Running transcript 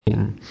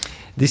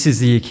This is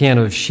the account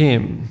of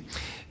Shem.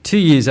 2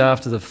 years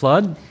after the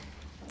flood,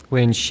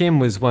 when Shem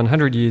was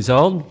 100 years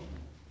old,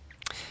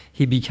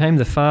 he became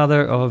the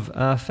father of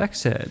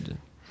Arphaxad.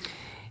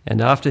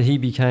 And after he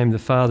became the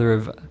father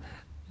of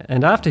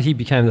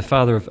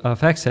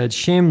Arphaxad,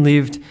 Shem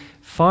lived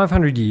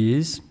 500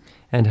 years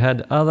and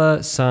had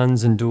other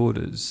sons and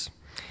daughters.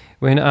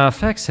 When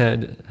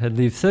Arphaxad had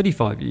lived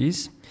 35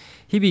 years,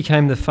 he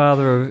became the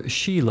father of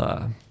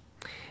Shelah.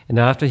 And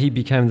after he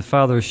became the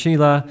father of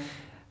Shelah,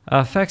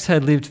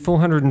 Arphaxad lived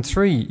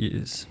 403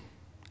 years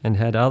and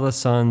had other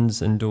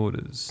sons and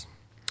daughters.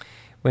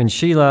 When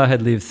Shelah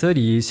had lived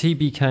 30 years, he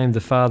became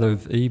the father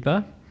of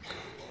Eber.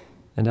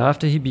 And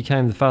after he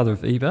became the father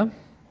of Eber,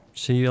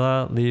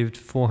 Shelah lived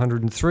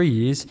 403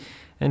 years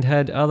and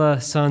had other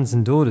sons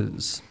and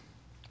daughters.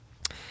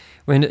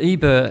 When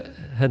Eber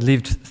had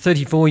lived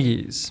 34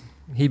 years,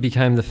 he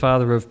became the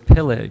father of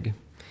Peleg.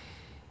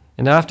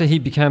 And after he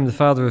became the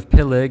father of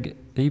Peleg,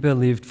 Eber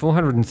lived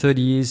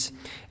 430 years,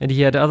 and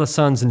he had other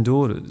sons and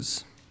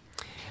daughters.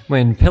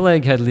 When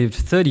Peleg had lived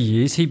 30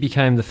 years, he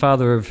became the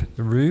father of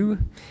Reu.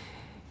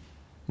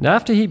 And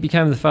after he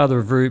became the father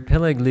of Reu,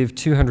 Peleg lived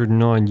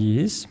 209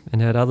 years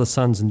and had other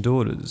sons and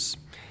daughters.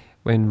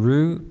 When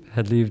Reu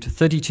had lived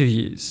 32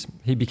 years,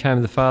 he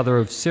became the father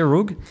of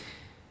Serug.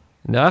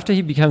 And after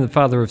he became the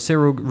father of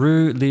Serug,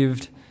 Reu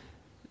lived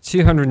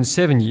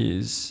 207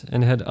 years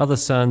and had other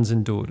sons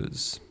and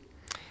daughters.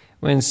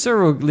 When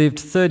Serug lived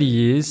 30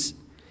 years,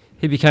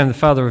 he became the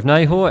father of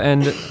Nahor,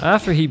 and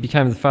after he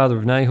became the father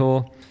of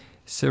Nahor,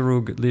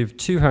 Serug lived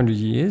 200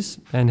 years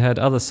and had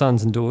other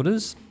sons and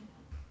daughters.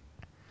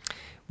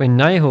 When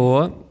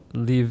Nahor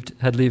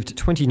had lived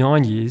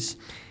 29 years,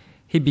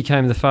 he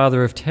became the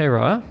father of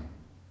Terah,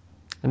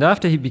 and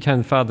after he became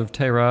the father of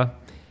Terah,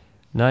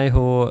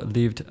 Nahor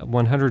lived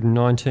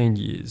 119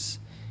 years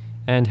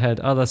and had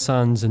other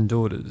sons and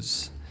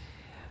daughters.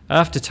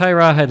 After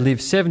Terah had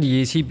lived 70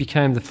 years, he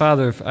became the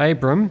father of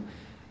Abram,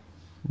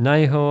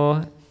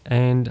 Nahor,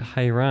 and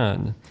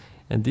Haran.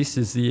 And this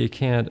is the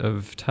account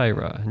of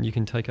Terah. And you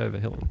can take over,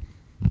 Helen.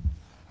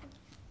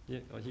 Yeah,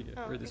 here you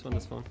go. Read this one,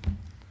 that's fine.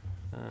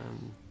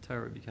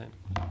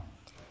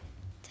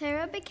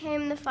 Terah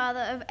became the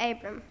father of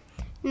Abram,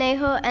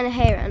 Nahor, and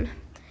Haran.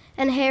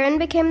 And Haran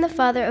became the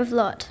father of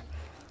Lot.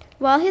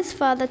 While his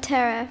father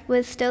Terah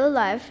was still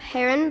alive,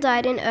 Haran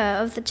died in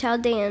Ur of the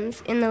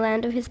Chaldeans in the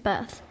land of his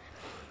birth.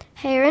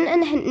 Haran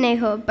and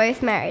Nahor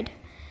both married.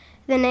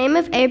 The name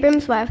of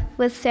Abram's wife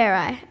was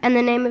Sarai, and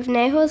the name of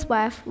Nahor's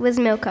wife was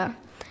Milcah.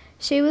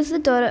 She was the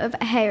daughter of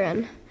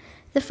Haran,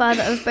 the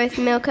father of both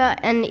Milcah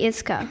and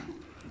Iscah.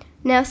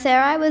 Now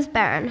Sarai was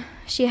barren;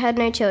 she had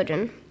no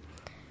children.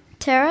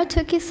 Terah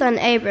took his son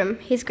Abram,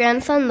 his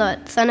grandson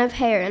Lot, son of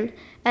Haran,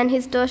 and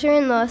his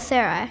daughter-in-law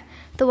Sarai,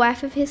 the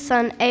wife of his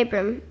son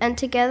Abram, and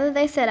together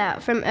they set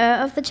out from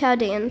Ur of the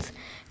Chaldeans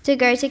to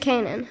go to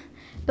Canaan.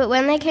 But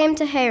when they came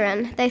to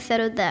Haran, they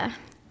settled there.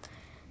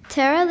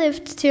 Terah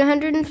lived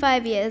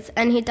 205 years,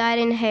 and he died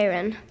in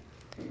Haran.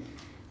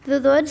 The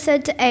Lord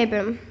said to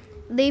Abram,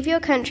 "Leave your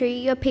country,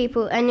 your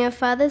people, and your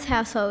father's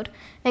household,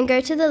 and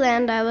go to the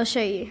land I will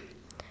show you.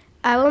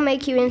 I will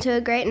make you into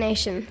a great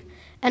nation,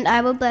 and I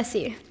will bless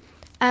you.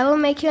 I will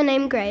make your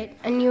name great,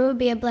 and you will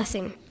be a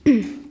blessing.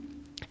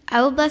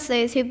 I will bless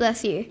those who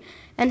bless you,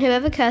 and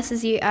whoever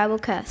curses you I will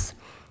curse,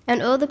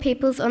 and all the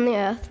peoples on the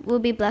earth will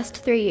be blessed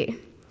through you."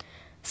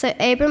 So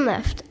Abram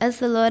left, as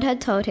the Lord had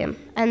told him,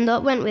 and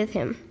Lot went with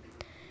him.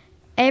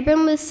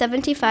 Abram was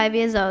 75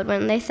 years old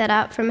when they set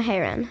out from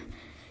Haran.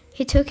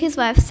 He took his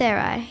wife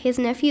Sarai, his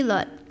nephew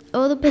Lot,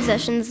 all the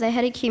possessions they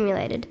had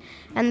accumulated,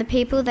 and the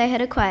people they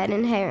had acquired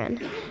in Haran,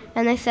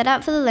 and they set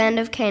out for the land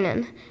of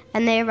Canaan,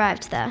 and they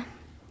arrived there.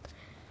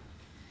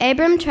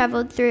 Abram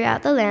traveled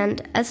throughout the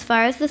land as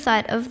far as the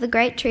site of the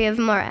great tree of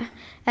Moreh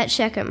at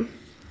Shechem.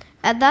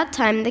 At that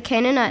time the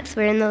Canaanites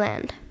were in the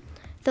land.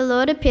 The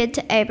Lord appeared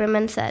to Abram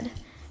and said,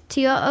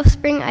 "To your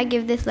offspring I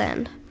give this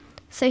land."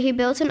 So he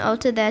built an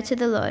altar there to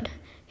the Lord,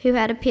 who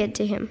had appeared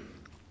to him.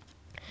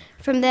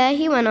 From there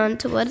he went on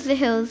towards the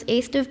hills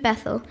east of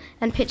Bethel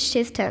and pitched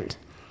his tent.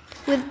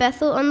 With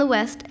Bethel on the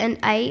west and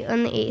Ai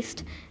on the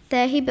east,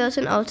 there he built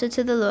an altar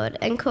to the Lord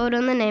and called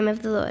on the name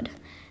of the Lord.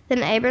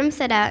 Then Abram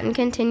set out and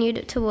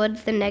continued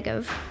towards the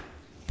Negev.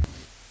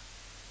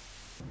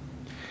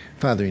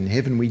 Father in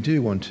heaven, we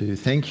do want to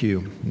thank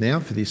you now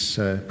for this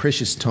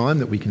precious time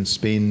that we can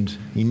spend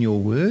in your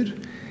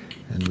word.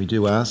 And we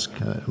do ask,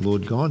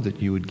 Lord God,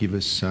 that you would give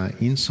us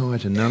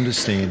insight and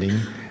understanding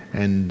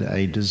and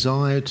a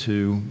desire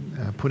to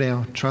put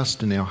our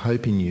trust and our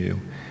hope in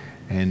you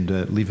and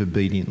live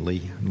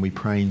obediently. And we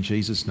pray in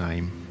Jesus'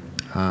 name.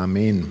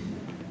 Amen.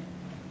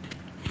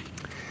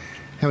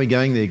 How are we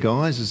going there,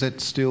 guys? Is that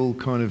still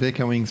kind of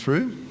echoing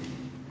through?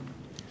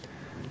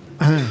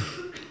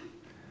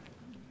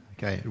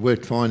 Okay, it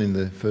worked fine in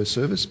the first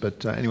service,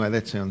 but anyway,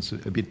 that sounds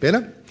a bit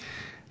better.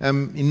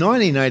 In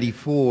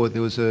 1984,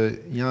 there was a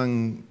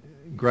young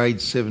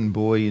grade 7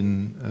 boy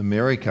in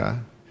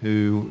America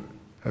who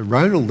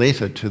wrote a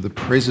letter to the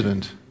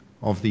President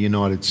of the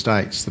United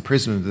States. The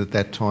President at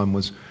that time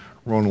was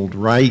Ronald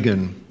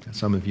Reagan.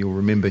 Some of you will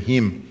remember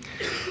him.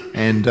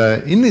 And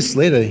in this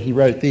letter he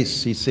wrote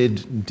this. He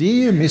said,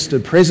 "Dear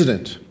Mr.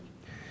 President,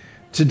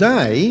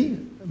 today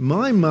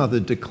my mother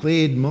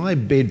declared my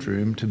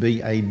bedroom to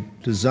be a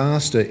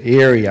disaster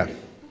area.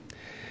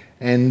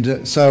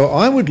 And so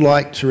I would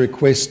like to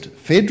request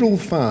federal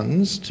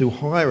funds to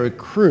hire a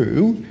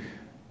crew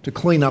to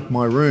clean up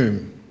my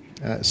room."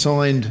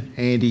 Signed,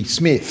 Andy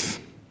Smith.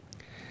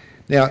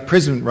 Now,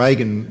 President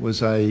Reagan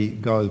was a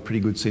guy with a pretty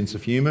good sense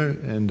of humour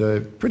and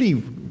a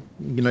pretty,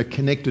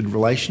 connected,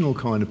 relational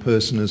kind of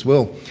person as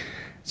well.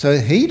 So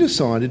he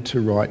decided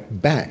to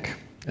write back,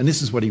 and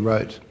this is what he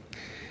wrote.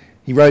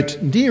 He wrote,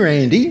 "Dear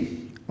Andy,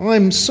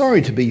 I'm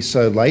sorry to be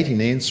so late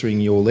in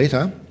answering your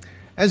letter.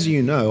 As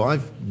you know,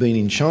 I've been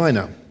in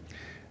China.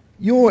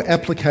 Your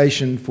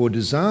application for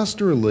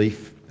disaster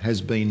relief has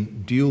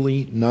been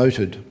duly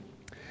noted.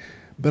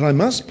 But I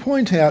must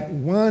point out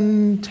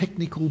one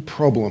technical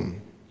problem.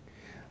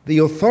 The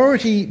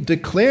authority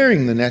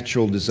declaring the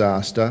natural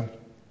disaster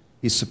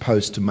is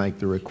supposed to make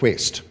the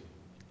request.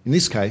 In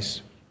this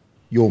case,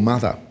 your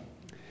mother.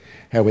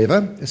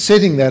 However,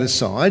 setting that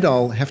aside,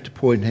 I'll have to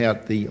point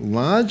out the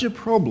larger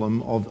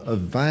problem of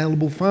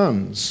available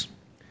funds.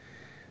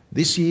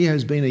 This year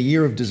has been a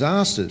year of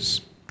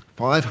disasters.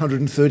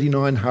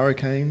 539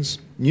 hurricanes,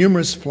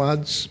 numerous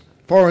floods,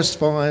 forest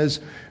fires,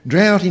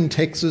 drought in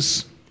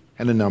Texas,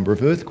 and a number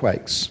of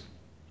earthquakes.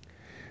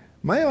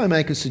 May I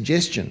make a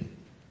suggestion?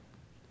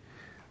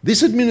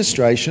 This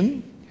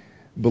administration,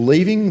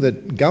 believing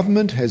that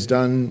government has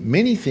done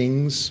many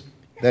things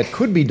that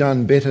could be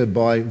done better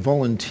by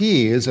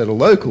volunteers at a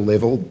local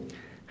level,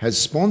 has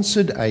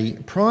sponsored a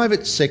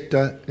private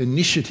sector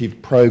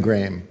initiative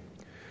program,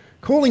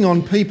 calling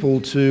on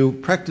people to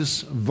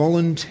practice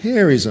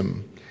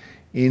volunteerism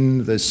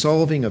in the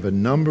solving of a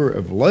number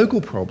of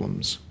local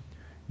problems.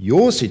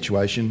 Your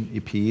situation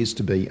appears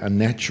to be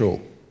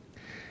unnatural."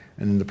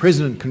 And the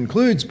President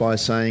concludes by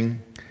saying,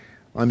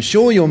 "I'm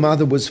sure your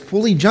mother was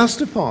fully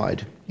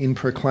justified in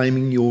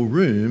proclaiming your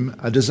room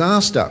a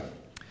disaster.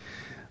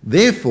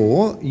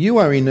 Therefore, you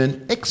are in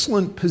an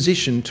excellent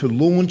position to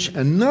launch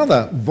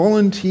another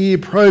volunteer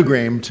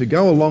program to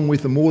go along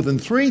with the more than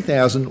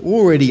 3,000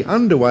 already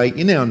underway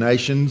in our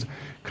nation.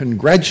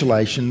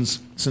 Congratulations,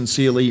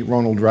 sincerely,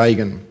 Ronald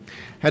Reagan."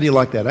 How do you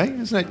like that,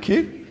 eh? Isn't that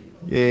cute?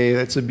 Yeah,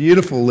 that's a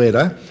beautiful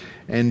letter.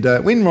 And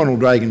when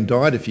Ronald Reagan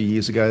died a few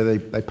years ago,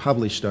 they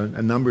published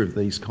a number of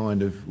these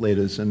kind of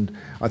letters. And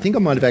I think I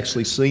might have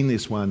actually seen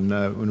this one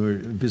when we were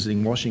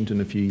visiting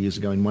Washington a few years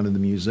ago in one of the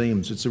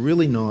museums. It's a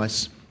really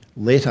nice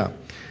letter.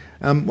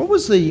 What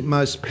was the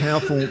most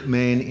powerful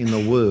man in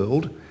the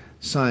world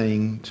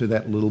saying to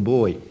that little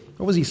boy?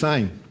 What was he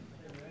saying?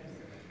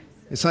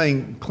 He's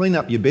saying, "Clean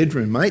up your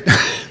bedroom, mate."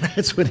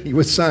 That's what he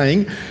was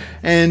saying.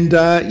 And,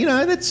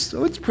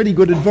 that's pretty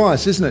good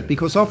advice, isn't it?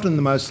 Because often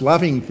the most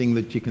loving thing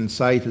that you can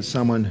say to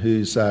someone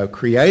who's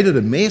created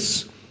a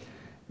mess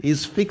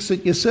is fix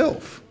it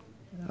yourself.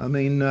 I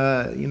mean,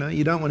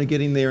 you don't want to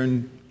get in there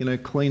and,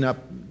 clean up,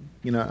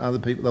 other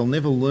people. They'll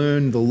never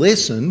learn the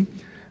lesson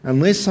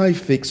unless they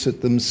fix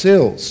it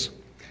themselves.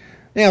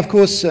 Now, of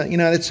course,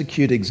 that's a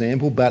cute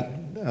example, but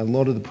a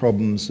lot of the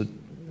problems that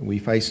we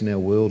face in our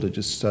world are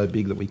just so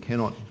big that we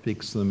cannot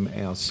fix them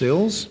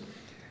ourselves.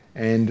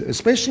 And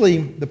especially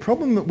the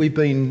problem that we've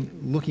been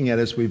looking at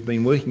as we've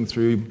been working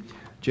through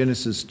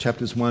Genesis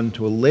chapters 1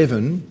 to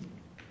 11,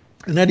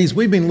 and that is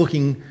we've been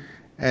looking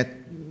at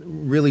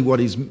really what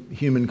is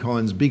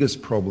humankind's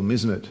biggest problem,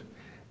 isn't it?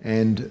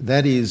 And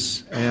that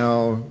is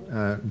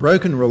our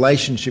broken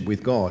relationship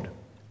with God.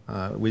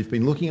 We've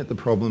been looking at the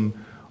problem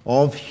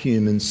of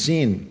human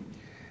sin.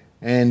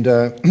 And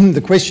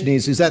the question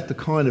is that the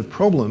kind of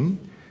problem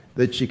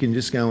that you can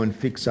just go and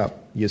fix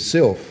up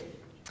yourself?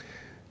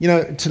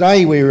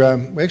 Today we're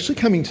actually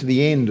coming to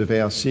the end of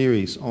our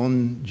series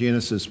on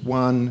Genesis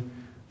 1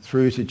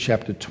 through to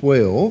chapter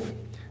 12,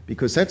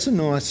 because that's a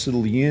nice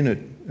little unit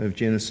of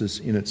Genesis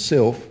in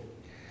itself.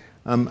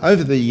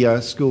 Over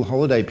the school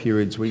holiday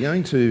periods, we're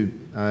going to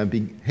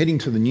be heading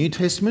to the New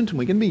Testament, and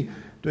we're going to be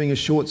doing a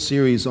short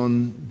series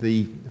on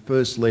the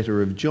first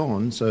letter of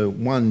John, so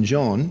 1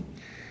 John.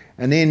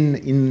 And then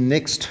in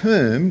next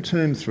term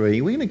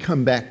 3, we're going to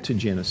come back to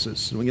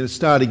Genesis. And we're going to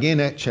start again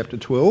at chapter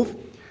 12,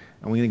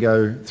 and we're going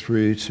to go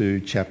through to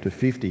chapter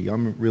 50.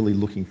 I'm really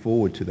looking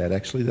forward to that,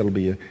 actually. That'll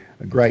be a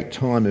great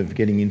time of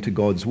getting into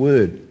God's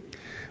Word.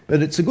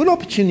 But it's a good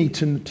opportunity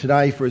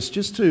today for us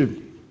just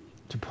to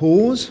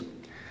pause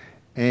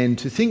and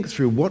to think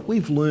through what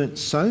we've learnt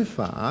so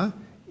far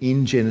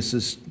in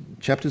Genesis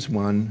chapters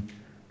 1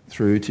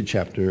 through to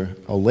chapter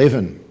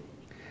 11.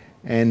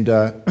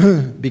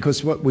 And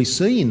because what we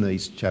see in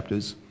these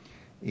chapters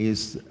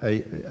is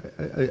a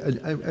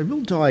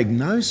real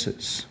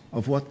diagnosis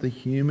of what the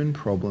human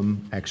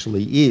problem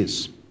actually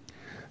is.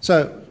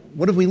 So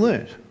what have we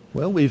learnt?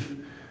 Well,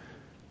 we've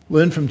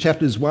learned from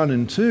chapters 1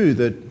 and 2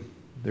 that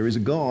there is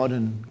a God,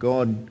 and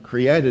God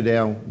created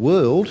our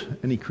world,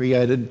 and he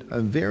created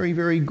a very,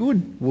 very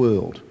good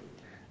world.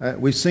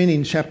 We've seen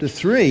in chapter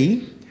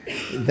 3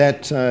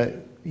 that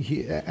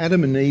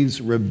Adam and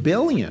Eve's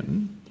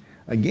rebellion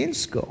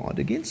against God,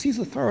 against his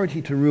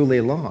authority to rule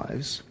their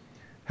lives,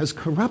 has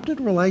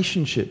corrupted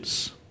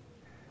relationships,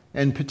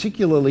 and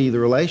particularly the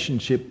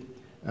relationship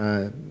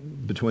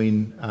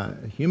between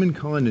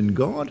humankind and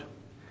God,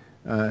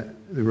 the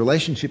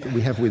relationship that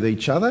we have with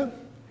each other,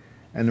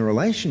 and the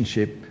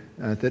relationship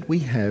that we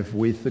have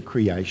with the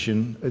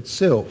creation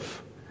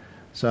itself.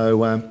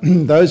 So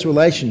those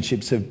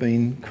relationships have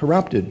been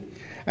corrupted.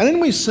 And then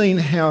we've seen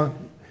how,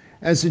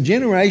 as the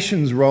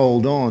generations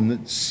rolled on,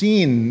 that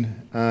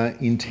sin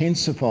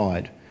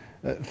intensified.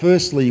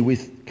 Firstly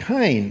with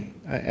Cain,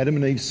 Adam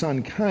and Eve's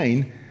son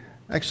Cain,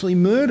 actually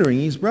murdering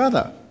his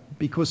brother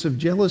because of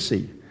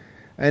jealousy.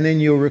 And then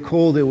you'll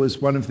recall there was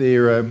one of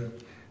their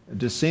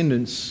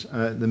descendants,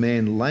 the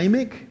man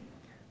Lamech,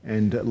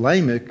 and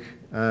Lamech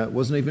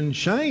wasn't even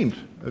ashamed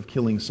of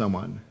killing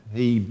someone.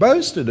 He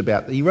boasted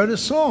about that. He wrote a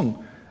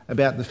song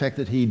about the fact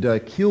that he'd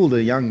killed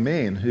a young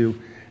man who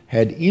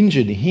had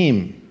injured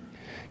him.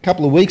 A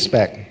couple of weeks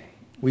back,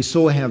 we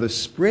saw how the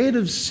spread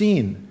of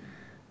sin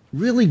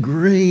really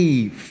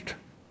grieved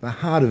the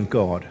heart of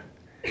God,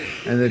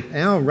 and that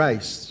our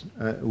race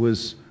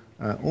was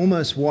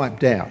almost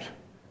wiped out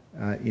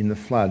in the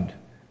flood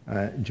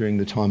during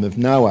the time of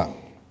Noah.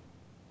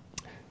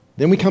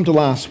 Then we come to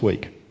last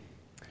week.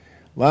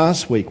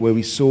 Last week, where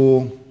we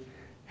saw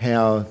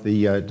how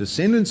the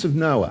descendants of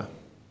Noah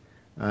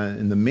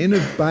and the men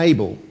of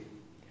Babel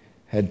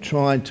had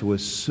tried to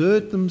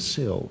assert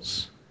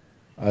themselves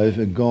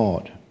over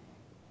God.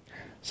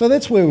 So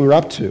that's where we're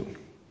up to.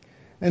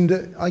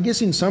 And I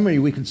guess in summary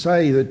we could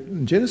say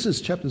that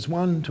Genesis chapters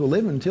 1 to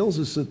 11 tells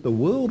us that the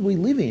world we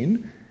live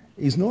in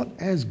is not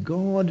as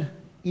God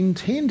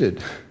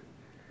intended.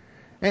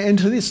 And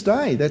to this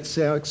day, that's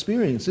our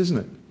experience, isn't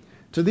it?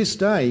 To this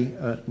day,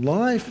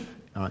 life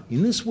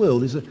in this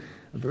world is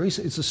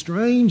it's a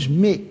strange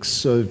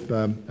mix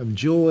of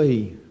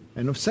joy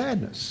and of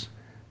sadness,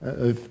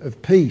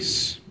 of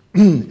peace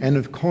and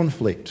of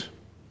conflict.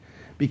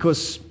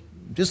 Because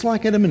just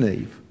like Adam and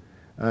Eve,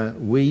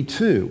 we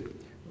too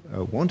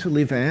want to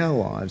live our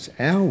lives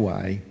our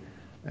way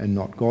and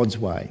not God's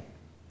way.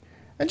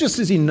 And just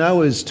as in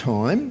Noah's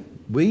time,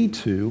 we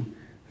too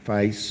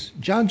face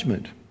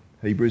judgment.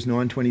 Hebrews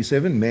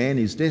 9:27, man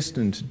is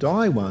destined to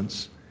die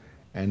once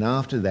and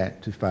after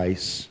that to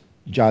face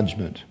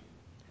judgment.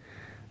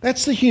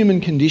 That's the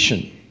human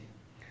condition.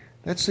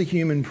 That's the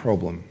human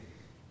problem.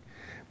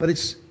 But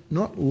it's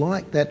not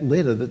like that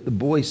letter that the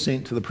boy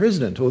sent to the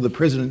president or the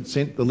president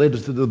sent the letter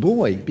to the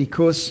boy,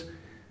 because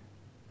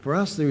for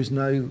us there is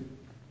no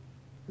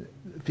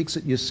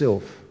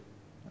fix-it-yourself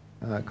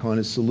kind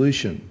of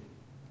solution.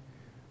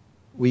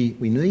 We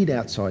need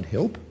outside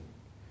help,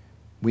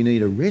 we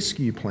need a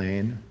rescue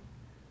plan,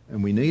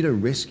 and we need a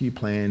rescue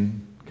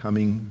plan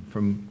coming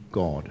from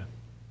God.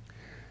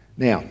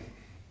 Now,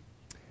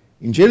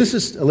 in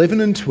Genesis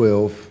 11 and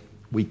 12,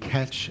 we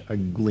catch a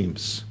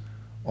glimpse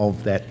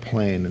of that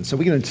plan. And so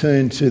we're going to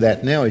turn to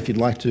that now. If you'd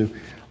like to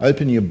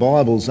open your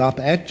Bibles up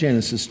at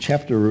Genesis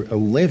chapter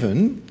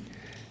 11.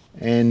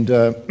 And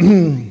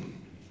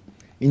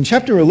in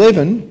chapter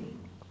 11,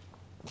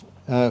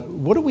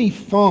 what do we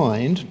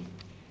find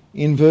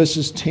in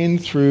verses 10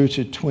 through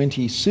to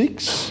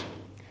 26?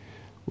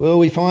 Well,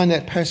 we find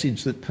that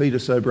passage that Peter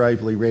so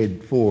bravely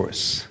read for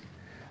us.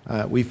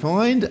 We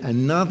find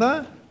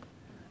another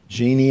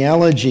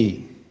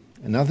genealogy.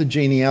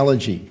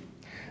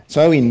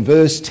 So in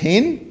verse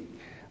 10,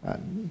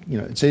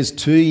 it says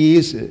 2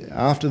 years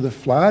after the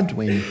flood,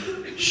 when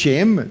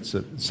Shem, it's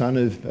a son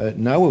of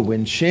Noah,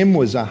 when Shem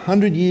was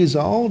 100 years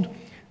old,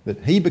 that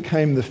he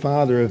became the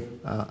father of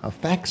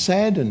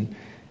Arphaxad, and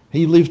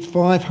he lived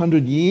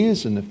 500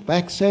 years, and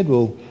Arphaxad,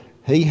 well,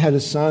 he had a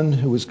son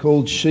who was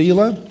called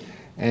Shelah,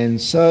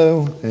 and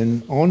so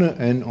and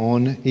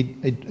on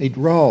it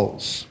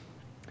rolls.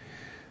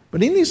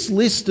 But in this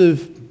list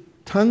of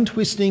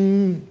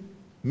tongue-twisting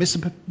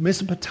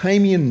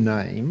Mesopotamian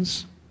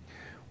names,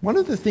 one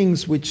of the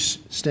things which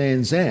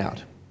stands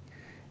out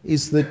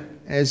is that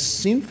as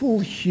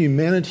sinful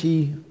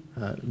humanity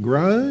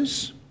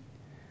grows,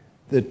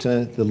 that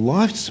the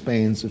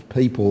lifespans of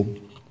people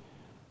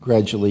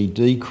gradually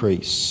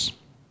decrease.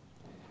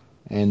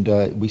 And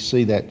we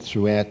see that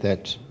throughout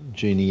that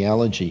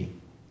genealogy,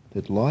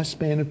 that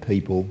lifespan of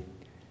people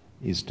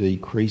is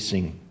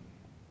decreasing.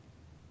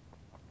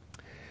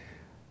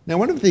 Now,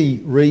 one of the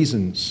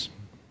reasons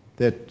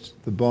that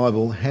the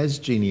Bible has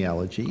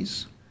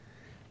genealogies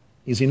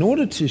is in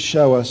order to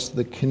show us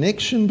the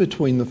connection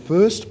between the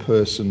first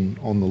person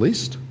on the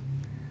list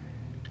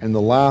and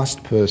the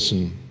last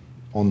person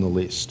on the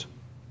list.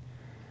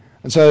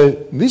 And so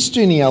this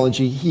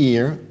genealogy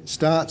here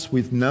starts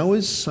with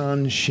Noah's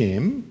son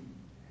Shem,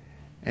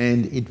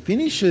 and it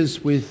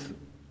finishes with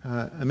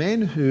a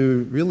man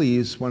who really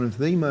is one of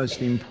the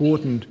most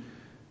important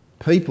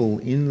people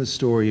in the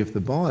story of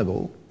the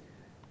Bible,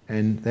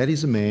 and that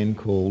is a man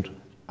called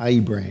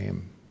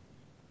Abraham.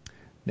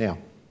 Now,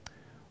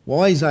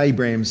 why is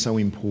Abraham so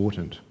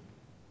important?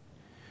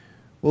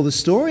 Well, the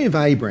story of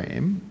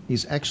Abraham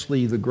is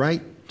actually the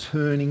great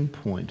turning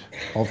point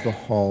of the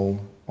whole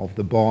of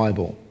the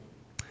Bible.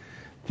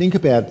 think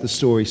about the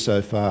story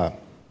so far,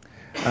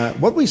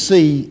 what we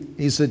see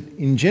is that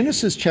in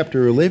Genesis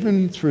chapter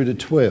 11 through to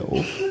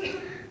 12,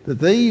 that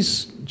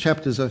these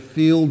chapters are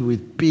filled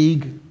with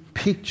big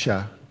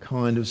picture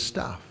kind of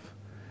stuff.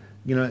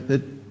 You know,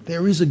 that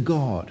there is a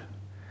God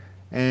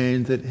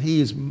and that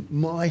he is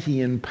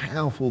mighty and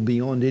powerful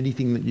beyond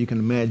anything that you can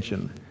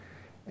imagine,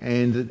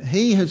 and that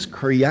he has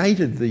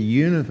created the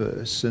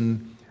universe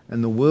and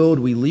the world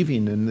we live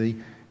in, and the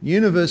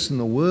universe and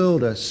the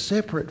world are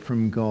separate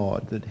from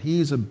God, that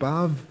he is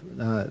above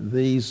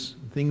these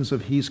things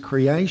of his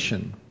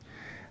creation,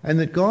 and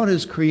that God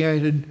has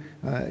created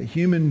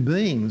human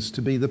beings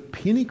to be the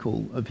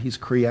pinnacle of his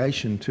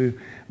creation, to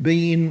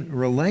be in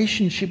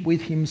relationship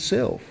with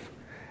himself.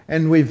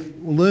 And we've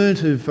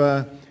learnt of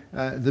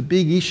the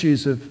big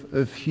issues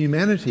of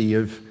humanity,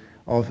 of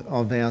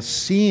our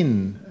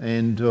sin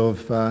and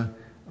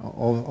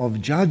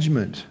of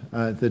judgment,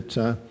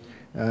 the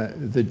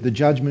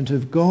judgment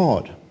of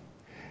God,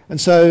 and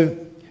so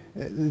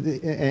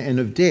and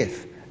of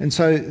death. And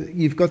so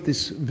you've got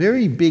this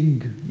very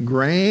big,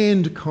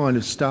 grand kind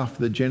of stuff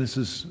that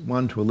Genesis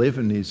 1 to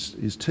 11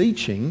 is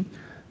teaching,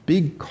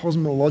 big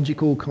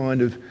cosmological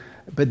kind of.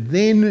 But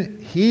then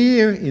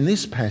here in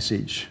this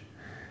passage,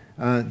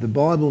 the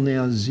Bible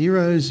now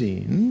zeroes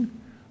in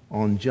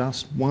on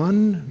just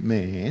one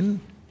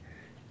man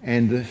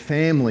and the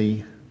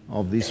family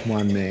of this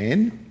one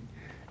man.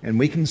 And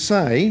we can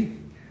say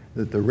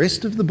that the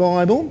rest of the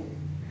Bible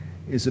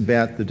is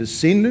about the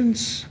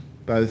descendants,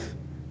 both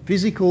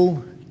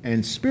physical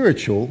and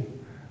spiritual,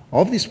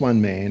 of this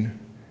one man,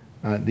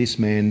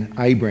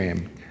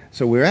 Abraham.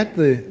 So we're at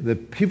the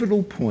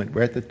pivotal point,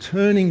 we're at the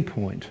turning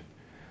point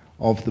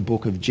of the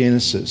book of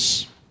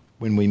Genesis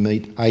when we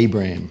meet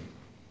Abraham.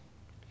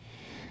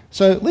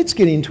 So let's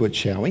get into it,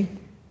 shall we?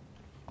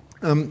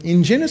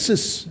 In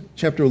Genesis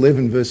chapter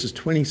 11, verses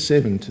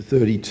 27 to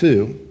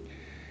 32,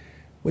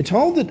 we're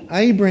told that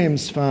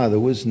Abraham's father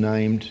was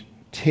named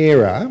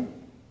Terah,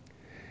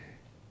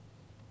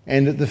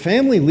 and that the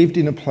family lived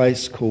in a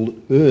place called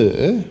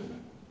Ur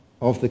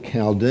of the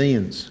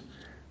Chaldeans.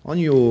 On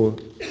your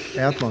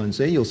outlines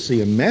there, you'll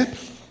see a map,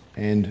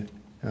 and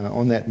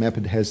on that map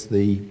it has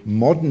the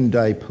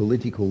modern-day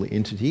political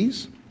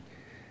entities,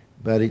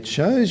 but it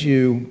shows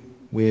you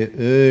where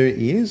Ur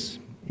is.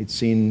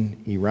 It's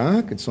in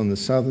Iraq. It's on the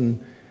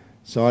southern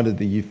side of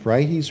the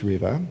Euphrates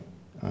River.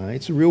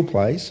 It's a real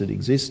place. It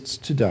exists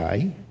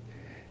today.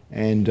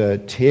 And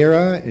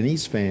Terah and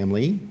his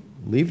family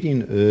lived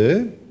in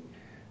Ur.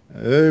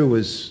 Ur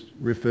was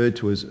referred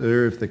to as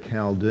Ur of the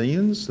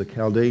Chaldeans. The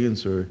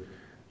Chaldeans are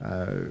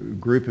a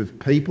group of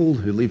people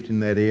who lived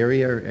in that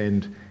area,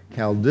 and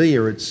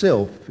Chaldea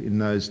itself in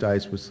those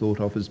days was thought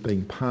of as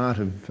being part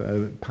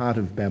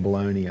of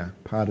Babylonia,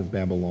 part of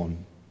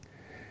Babylon.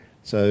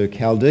 So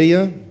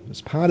Chaldea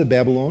was part of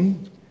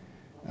Babylon,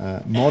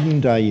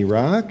 modern-day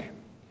Iraq,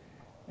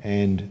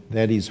 and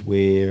that is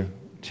where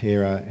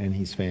Terah and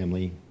his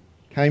family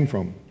came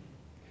from.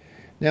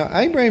 Now,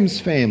 Abraham's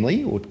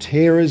family, or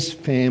Terah's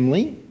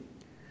family,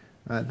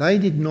 they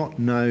did not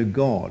know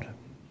God.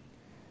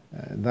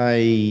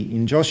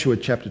 In Joshua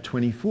chapter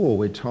 24,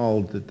 we're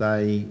told that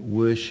they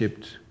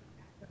worshipped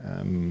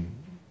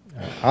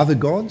other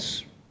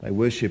gods, they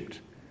worshipped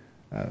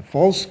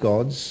false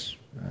gods,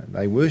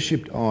 they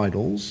worshipped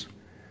idols,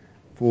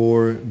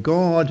 for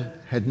God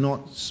had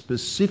not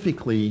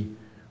specifically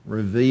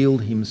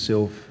revealed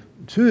himself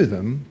to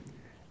them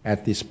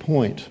at this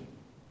point.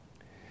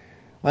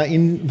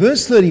 In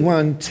verse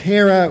 31,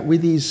 Terah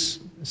with his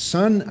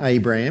son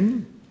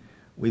Abraham,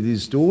 with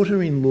his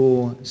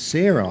daughter-in-law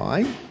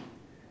Sarai,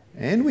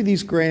 and with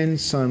his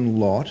grandson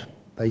Lot,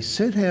 they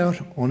set out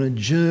on a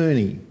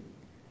journey.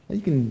 You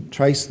can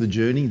trace the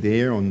journey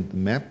there on the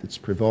map that's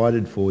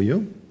provided for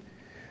you.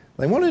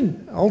 They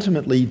wanted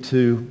ultimately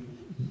to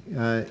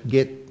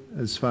get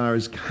as far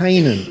as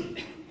Canaan,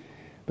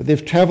 but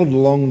they've travelled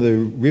along the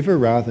river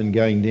rather than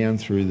going down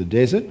through the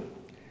desert,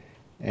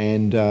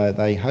 and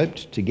they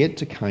hoped to get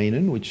to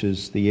Canaan, which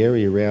is the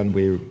area around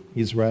where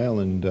Israel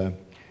and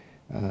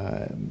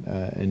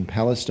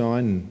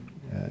Palestine,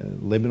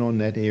 Lebanon,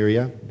 that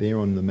area there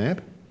on the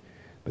map.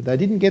 But they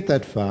didn't get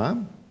that far.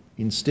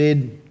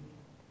 Instead,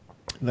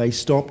 they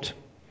stopped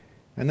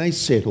and they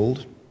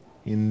settled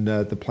in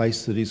the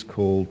place that is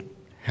called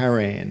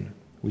Haran,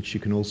 which you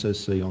can also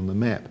see on the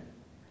map.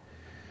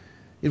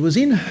 It was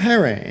in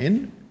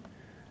Haran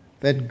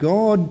that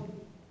God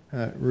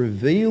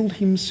revealed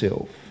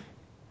himself,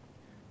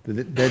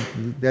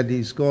 that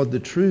is God, the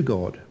true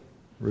God,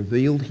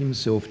 revealed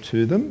himself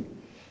to them,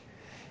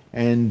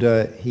 and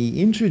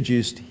he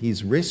introduced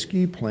his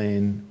rescue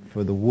plan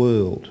for the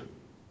world.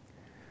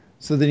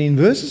 So that in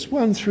verses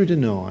 1 through to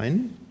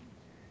 9,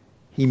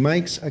 he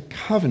makes a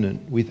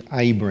covenant with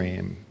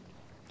Abraham.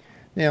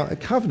 Now, a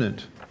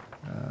covenant,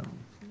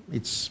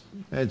 it's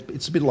a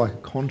bit like a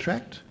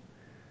contract,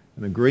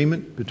 an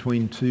agreement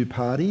between two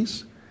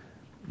parties.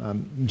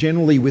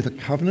 Generally with a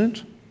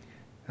covenant,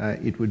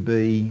 it would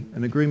be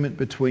an agreement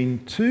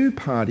between two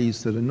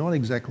parties that are not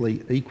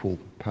exactly equal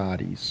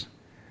parties.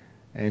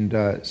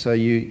 And so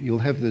you'll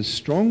have the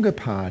stronger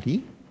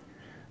party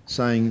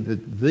saying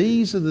that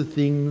these are the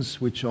things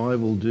which I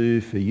will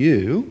do for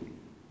you,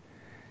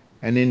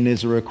 and then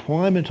there's a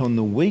requirement on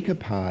the weaker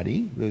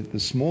party, the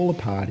smaller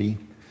party,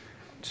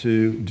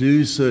 to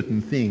do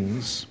certain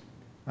things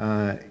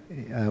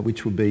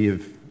which will be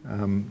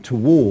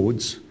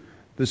towards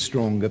the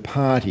stronger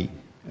party.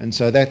 And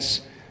so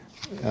that's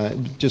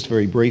just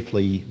very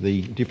briefly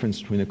the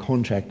difference between a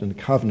contract and a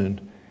covenant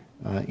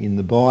in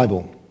the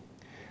Bible.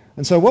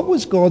 And so what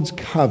was God's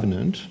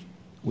covenant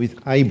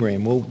with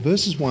Abraham? Well,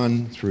 verses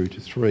 1 through to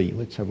 3,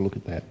 let's have a look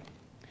at that.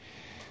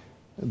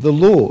 The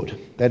Lord,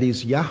 that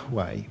is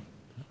Yahweh,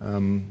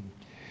 the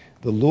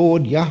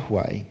Lord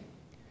Yahweh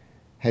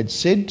had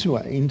said to,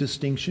 in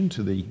distinction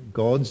to the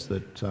gods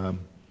that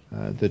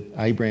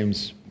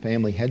Abraham's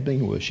family had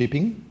been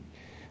worshipping,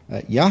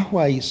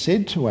 Yahweh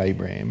said to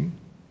Abraham,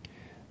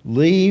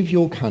 leave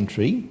your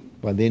country,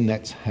 by then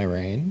that's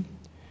Haran,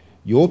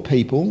 your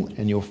people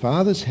and your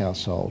father's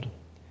household,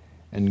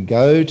 and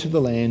go to the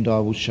land I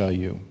will show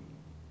you.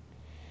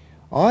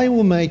 I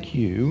will make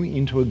you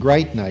into a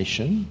great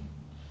nation,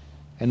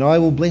 and I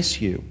will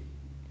bless you.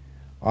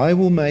 I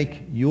will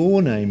make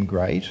your name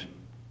great,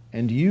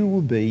 and you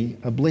will be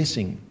a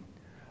blessing.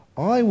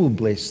 I will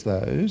bless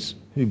those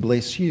who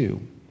bless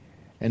you,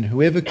 and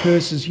whoever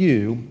curses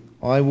you,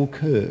 I will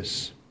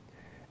curse.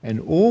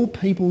 And all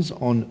peoples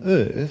on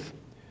earth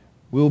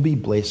will be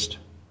blessed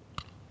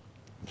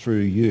through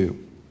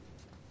you.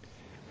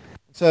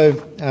 So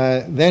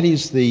that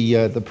is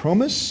the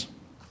promise,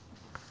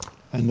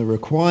 and the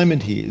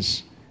requirement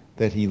is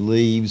that he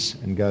leaves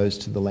and goes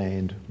to the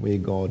land where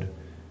God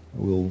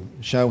will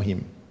show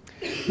him.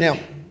 Now,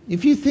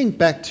 if you think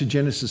back to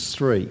Genesis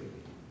 3,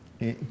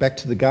 back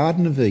to the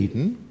Garden of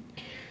Eden,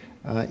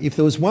 if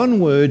there was one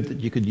word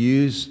that you could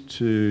use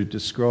to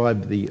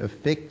describe the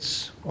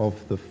effects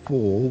of the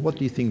fall, what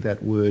do you think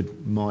that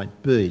word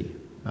might be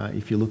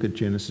if you look at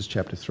Genesis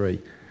chapter 3?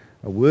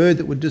 A word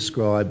that would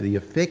describe the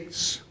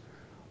effects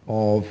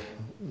of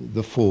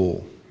the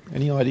fall.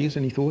 Any ideas,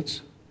 any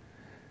thoughts?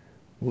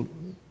 Well,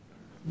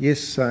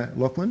 yes,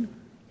 Lachlan?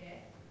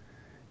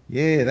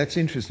 Yeah, that's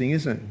interesting,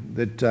 isn't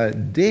it?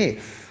 That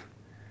death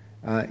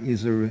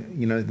is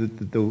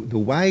the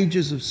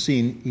wages of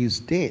sin is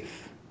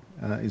death,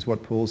 is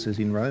what Paul says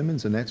in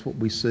Romans, and that's what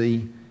we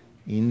see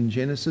in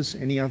Genesis.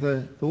 Any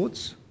other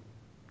thoughts?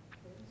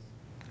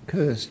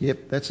 Curse.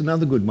 Yep, that's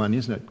another good one,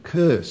 isn't it?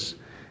 Curse,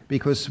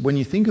 because when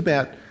you think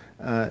about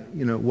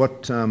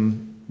what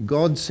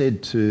God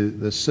said to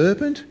the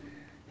serpent,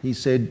 he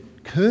said,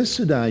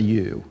 "Cursed are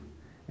you,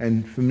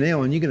 and from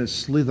now on you're going to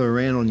slither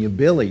around on your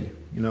belly,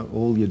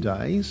 all your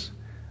days.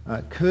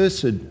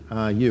 Cursed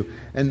are you."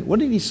 And what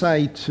did he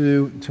say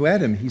to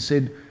Adam? He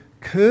said,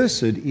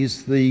 "Cursed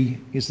is the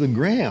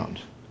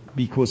ground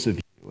because of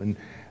you, and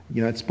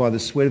it's by the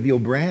sweat of your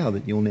brow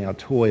that you'll now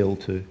toil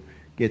to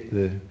get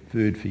the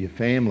food for your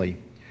family."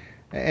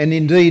 And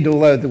indeed,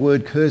 although the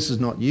word curse is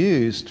not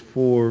used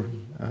for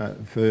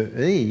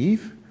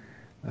Eve,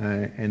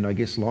 and I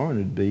guess Lauren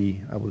would be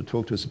able to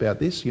talk to us about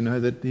this,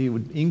 that he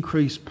would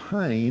increase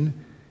pain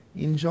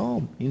in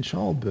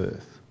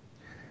childbirth.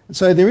 And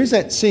so there is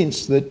that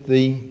sense that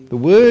the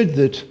word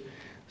that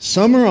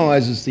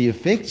summarises the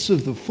effects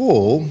of the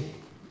fall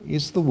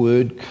is the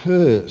word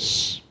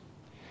curse.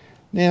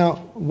 Now,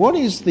 what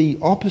is the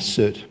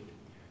opposite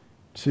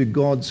to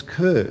God's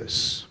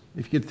curse?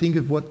 If you could think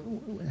of what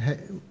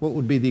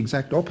would be the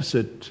exact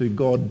opposite to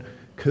God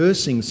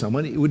cursing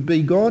someone, it would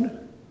be God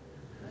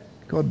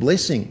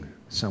blessing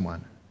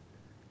someone.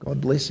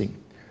 God blessing.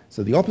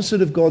 So the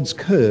opposite of God's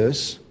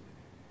curse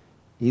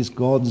is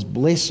God's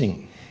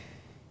blessing.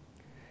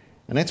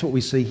 And that's what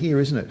we see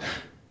here, isn't it?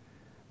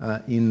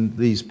 In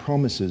these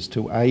promises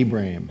to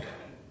Abraham.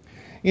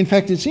 In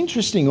fact, it's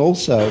interesting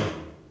also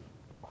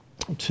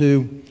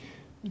to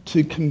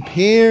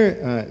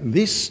compare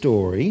this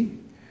story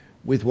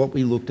with what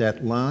we looked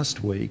at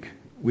last week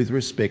with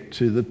respect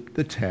to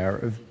the Tower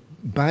of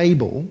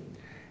Babel,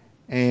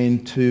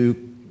 and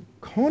to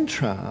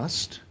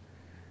contrast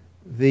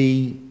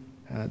the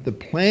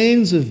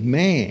plans of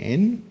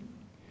man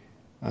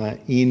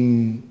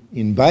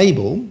in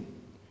Babel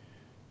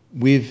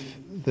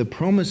with the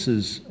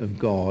promises of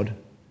God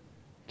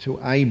to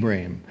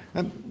Abraham.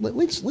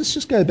 Let's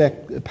just go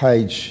back a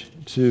page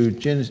to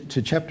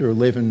chapter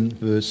 11,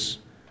 verse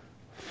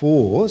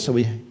 4. So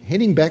we're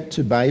heading back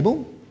to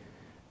Babel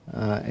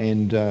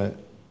and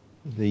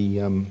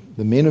the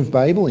men of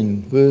Babel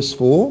in verse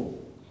 4,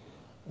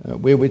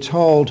 where we're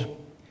told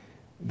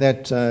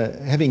that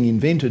having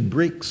invented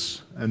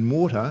bricks and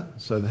mortar,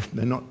 so that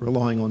they're not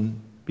relying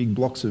on big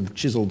blocks of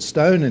chiselled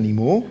stone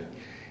anymore,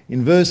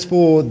 in verse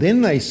 4,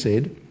 then they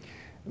said,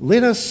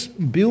 "Let us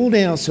build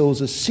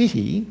ourselves a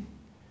city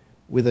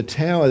with a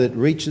tower that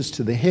reaches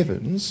to the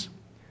heavens,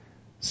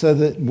 so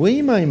that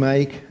we may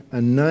make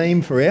a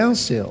name for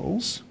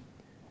ourselves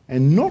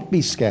and not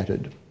be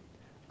scattered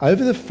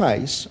over the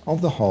face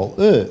of the whole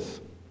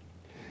earth."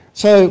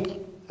 So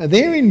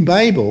there in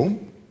Babel,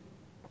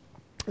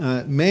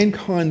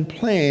 mankind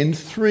planned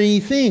three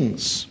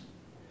things.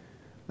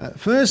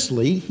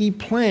 Firstly, he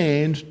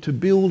planned to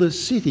build a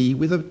city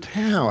with a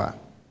tower.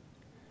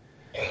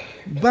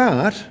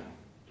 But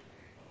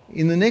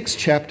in the next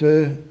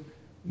chapter,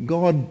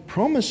 God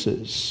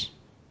promises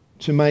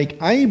to make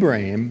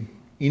Abraham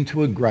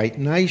into a great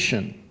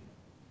nation.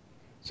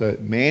 So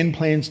man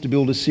plans to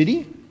build a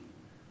city.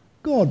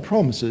 God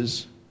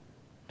promises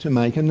to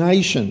make a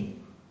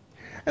nation.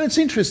 And it's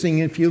interesting,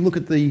 if you look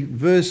at the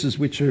verses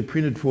which are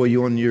printed for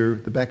you on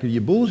the back of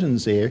your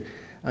bulletins there,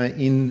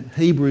 in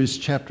Hebrews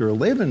chapter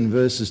 11,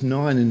 verses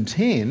 9 and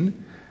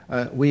 10,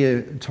 we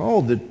are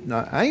told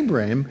that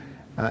Abraham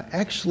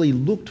actually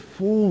looked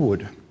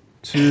forward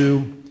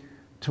to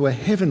a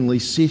heavenly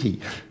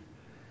city.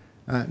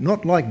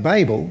 Not like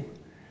Babel,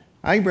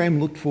 Abraham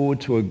looked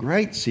forward to a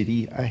great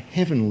city, a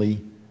heavenly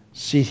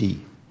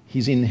city,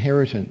 his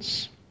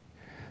inheritance.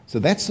 So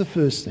that's the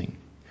first thing.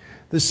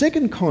 The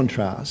second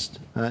contrast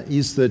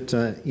is that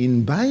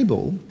in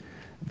Babel,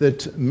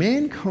 that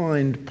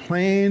mankind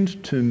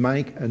planned to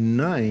make a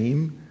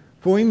name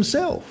for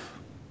himself.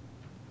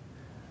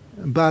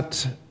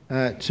 But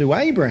to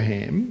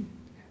Abraham,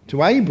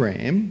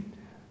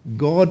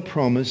 God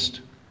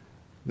promised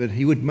that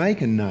he would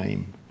make a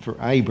name for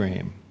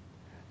Abraham.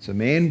 So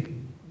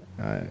man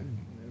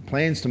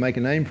plans to make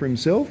a name for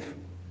himself.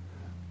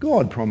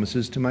 God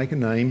promises to make a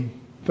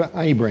name for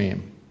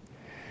Abraham.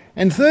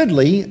 And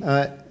thirdly,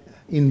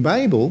 in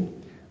Babel,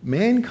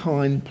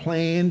 mankind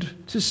planned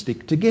to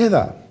stick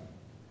together.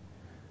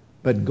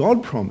 But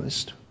God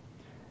promised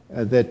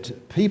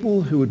that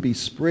people who would be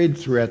spread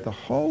throughout the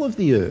whole of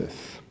the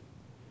earth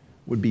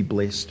would be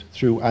blessed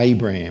through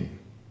Abraham.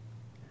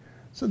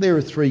 So there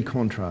are three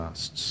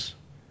contrasts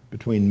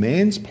between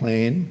man's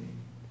plan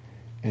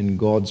and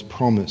God's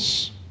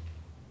promise.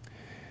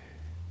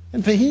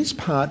 And for his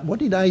part, what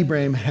did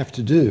Abraham have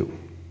to do?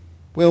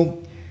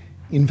 Well,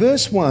 in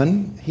verse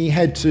 1, he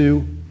had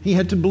to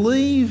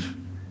believe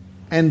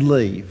and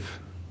leave,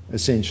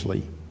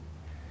 essentially.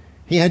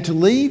 He had to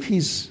leave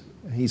his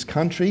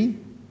country,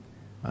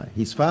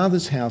 his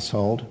father's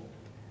household,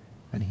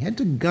 and he had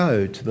to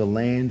go to the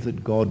land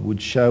that God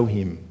would show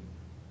him.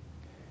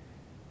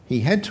 He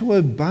had to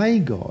obey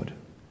God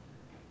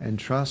and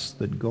trust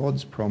that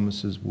God's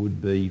promises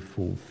would be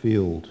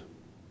fulfilled.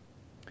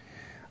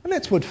 And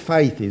that's what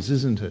faith is,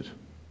 isn't it?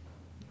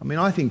 I mean,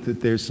 I think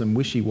that there's some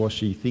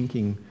wishy-washy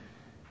thinking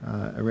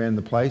around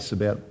the place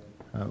about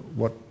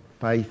what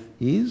faith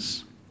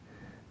is.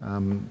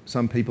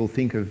 Some people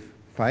think of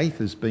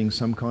faith as being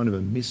some kind of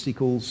a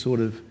mystical sort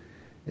of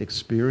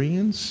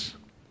experience.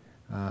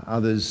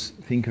 Others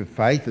think of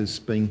faith as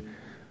being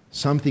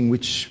something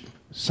which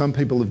some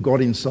people have got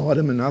inside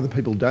them and other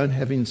people don't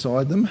have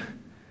inside them.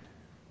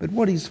 But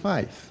what is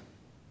faith?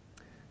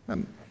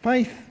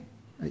 Faith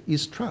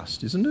is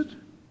trust, isn't it?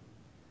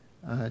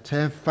 To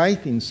have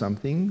faith in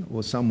something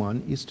or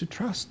someone is to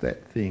trust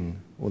that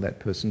thing or that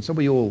person. So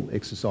we all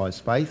exercise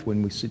faith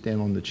when we sit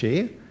down on the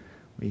chair.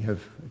 We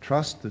have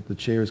trust that the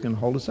chair is going to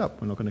hold us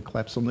up. We're not going to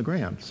collapse on the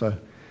ground. So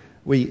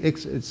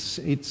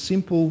it's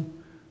simple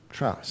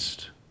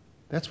trust.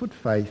 That's what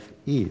faith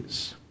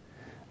is.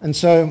 And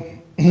so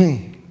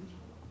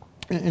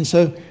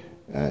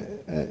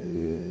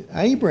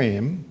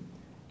Abraham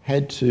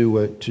had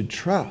to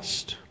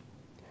trust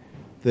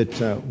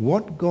that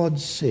what God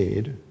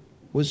said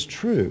was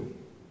true.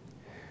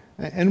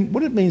 And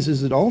what it means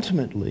is that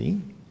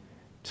ultimately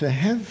to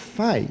have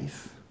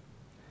faith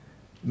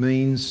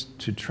means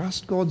to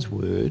trust God's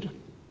word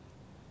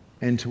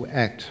and to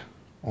act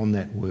on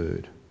that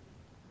word.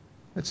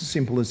 That's as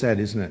simple as that,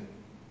 isn't it?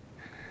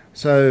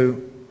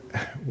 So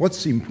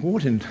what's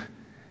important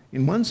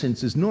in one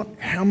sense is not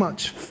how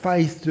much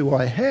faith do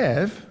I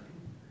have,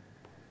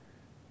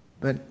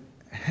 but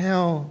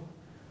how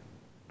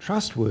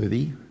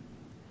trustworthy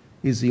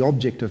is the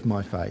object of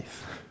my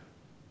faith.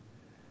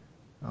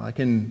 I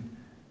can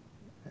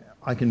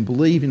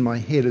believe in my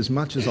head as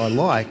much as I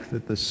like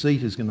that the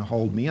seat is going to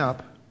hold me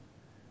up,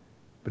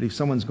 but if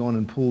someone's gone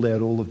and pulled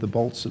out all of the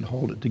bolts that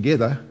hold it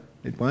together,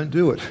 it won't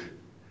do it.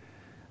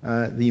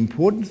 The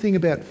important thing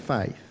about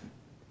faith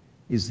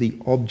is the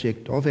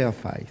object of our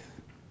faith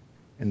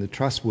and the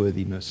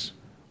trustworthiness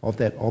of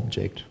that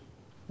object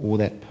or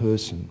that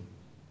person.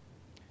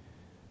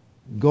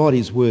 God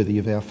is worthy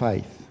of our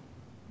faith.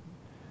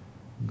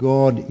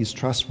 God is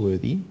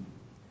trustworthy,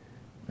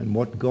 and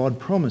what God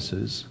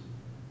promises,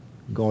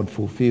 God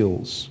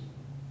fulfills.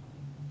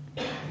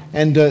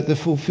 And the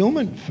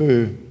fulfilment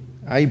for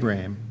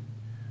Abraham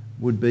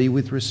would be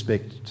with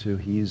respect to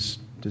his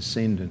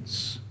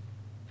descendants.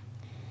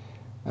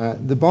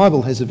 The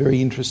Bible has a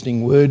very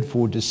interesting word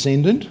for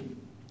descendant.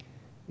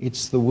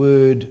 It's the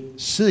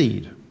word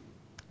seed,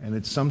 and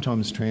it's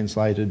sometimes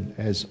translated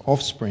as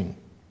offspring.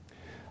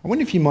 I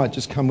wonder if you might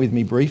just come with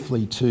me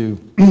briefly to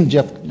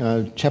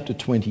chapter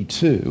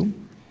 22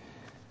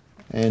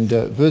 and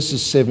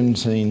verses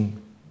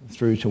 17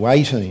 through to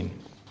 18.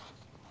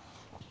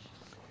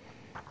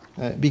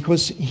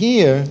 Because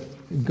here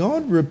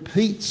God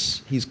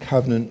repeats his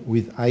covenant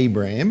with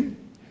Abraham,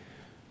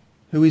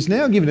 who is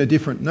now given a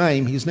different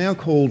name. He's now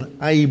called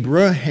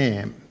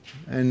Abraham.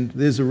 And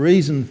there's a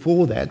reason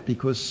for that,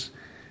 because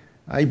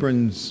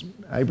Abraham's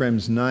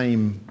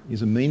name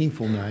is a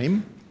meaningful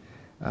name.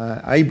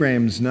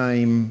 Abraham's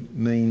name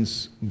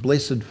means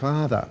blessed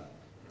father.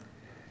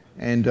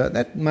 And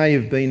that may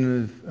have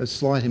been a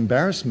slight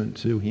embarrassment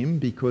to him,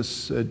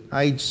 because at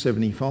age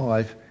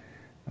 75,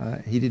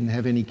 he didn't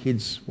have any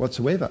kids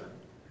whatsoever.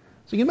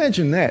 So you can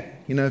imagine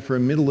that, for a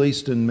Middle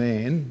Eastern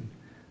man,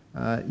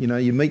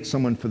 you meet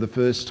someone for the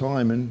first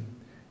time and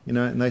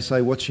they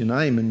say, "What's your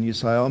name?" And you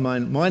say, "Oh,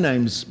 my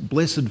name's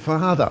Blessed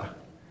Father."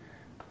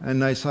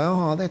 And they say,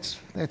 "Oh,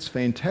 that's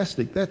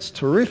fantastic. That's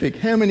terrific.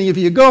 How many have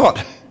you got?"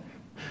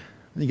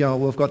 And you go,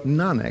 "Well, I've got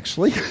none,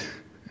 actually."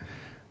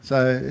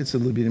 So it's a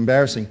little bit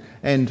embarrassing.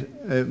 And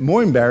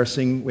more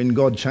embarrassing when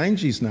God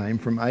changed his name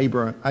from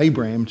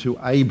Abraham to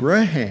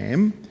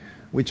Abraham,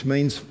 which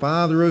means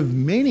father of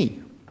many.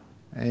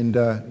 And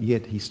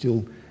yet he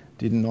still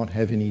did not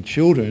have any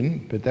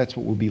children, but that's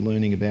what we'll be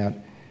learning about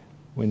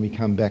when we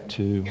come back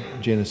to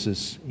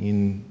Genesis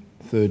in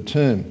third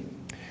term.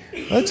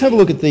 Let's have a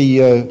look at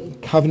the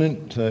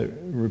covenant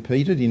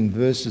repeated in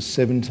verses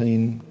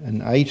 17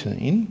 and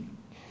 18.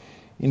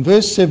 In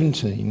verse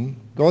 17,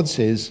 God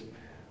says,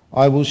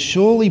 "I will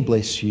surely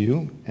bless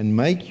you and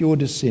make your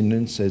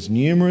descendants as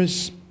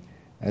numerous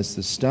as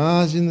the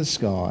stars in the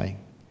sky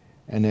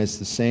and as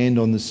the sand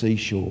on the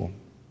seashore.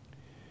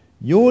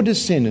 Your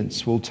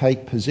descendants will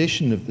take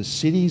possession of the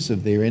cities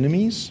of their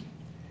enemies,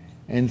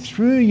 and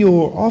through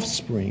your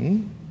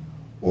offspring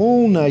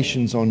all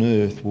nations on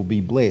earth will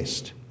be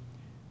blessed,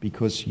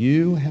 because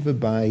you have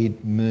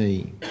obeyed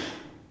me."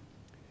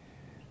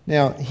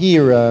 Now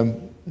here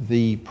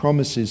the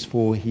promise is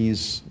for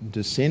his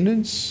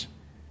descendants,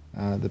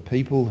 the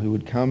people who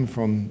would come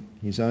from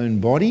his own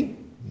body,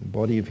 the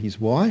body of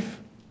his wife.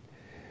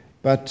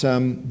 But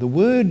the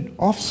word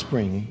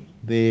offspring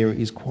there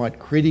is quite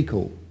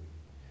critical.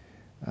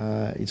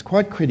 It's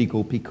quite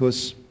critical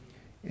because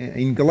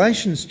in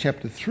Galatians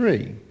chapter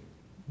 3,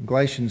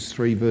 Galatians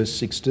 3 verse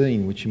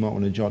 16, which you might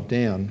want to jot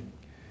down,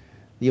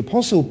 the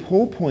Apostle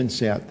Paul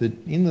points out that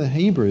in the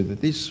Hebrew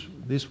that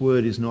this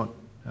word is not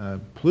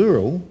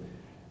plural,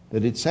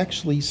 that it's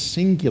actually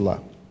singular.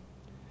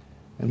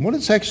 And what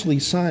it's actually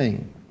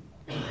saying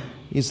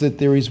is that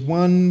there is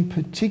one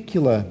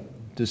particular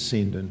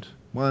descendant,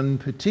 one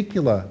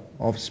particular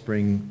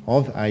offspring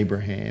of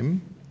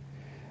Abraham,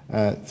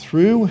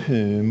 through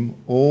whom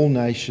all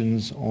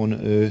nations on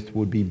earth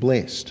would be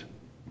blessed.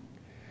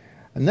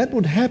 And that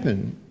would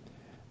happen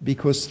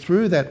because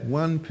through that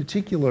one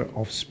particular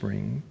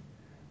offspring,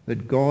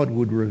 that God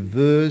would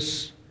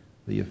reverse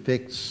the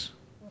effects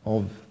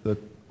of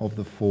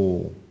the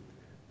fall,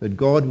 that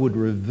God would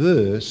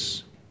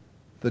reverse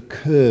the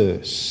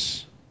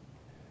curse.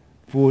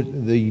 For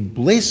the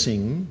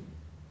blessing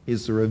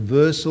is the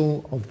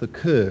reversal of the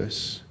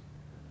curse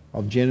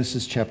of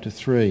Genesis chapter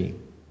 3.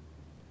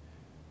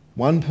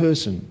 One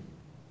person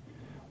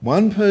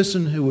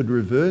who would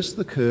reverse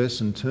the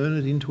curse and turn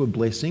it into a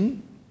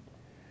blessing.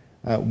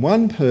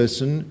 One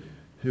person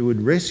who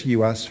would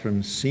rescue us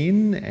from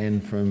sin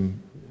and from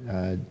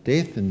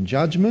death and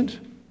judgment.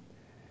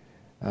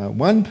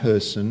 One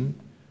person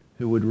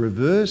who would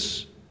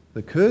reverse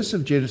the curse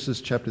of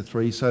Genesis chapter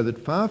 3 so that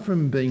far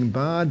from being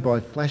barred by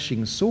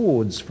flashing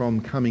swords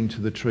from coming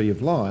to the tree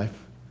of life,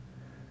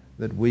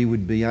 that we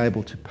would be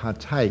able to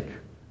partake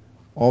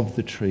of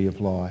the tree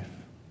of life.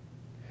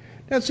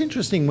 Now it's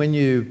interesting when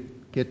you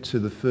get to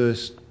the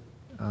first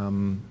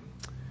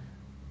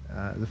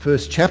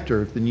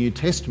chapter of the New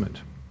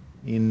Testament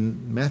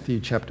in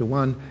Matthew chapter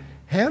 1.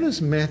 How does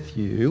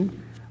Matthew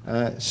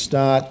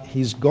start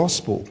his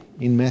gospel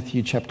in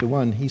Matthew chapter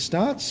 1? He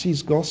starts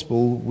his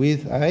gospel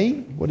with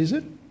what is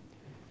it?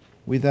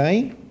 With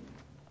a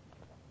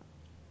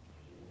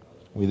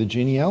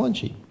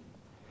genealogy.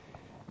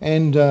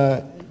 And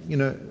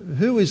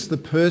who is the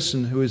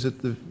person who is at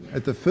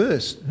the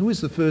first? Who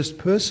is the first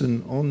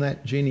person on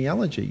that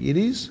genealogy? It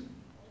is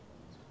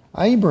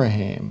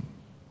Abraham.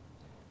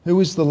 Who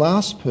is the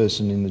last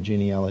person in the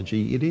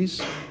genealogy? It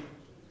is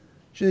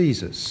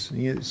Jesus.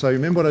 So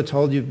remember what I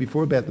told you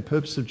before about the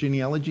purpose of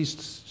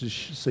genealogies, to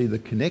see the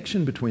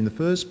connection between the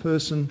first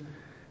person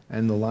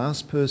and the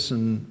last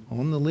person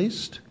on the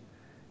list.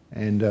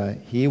 And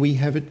here we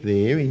have it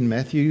there in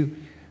Matthew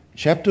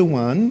chapter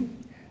 1,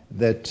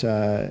 that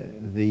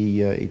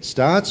it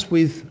starts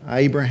with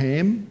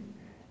Abraham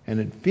and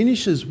it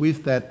finishes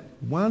with that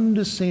one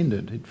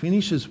descendant. It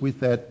finishes with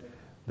that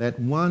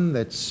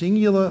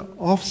singular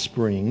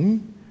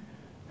offspring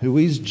who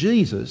is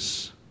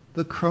Jesus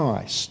the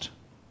Christ.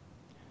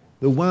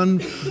 The one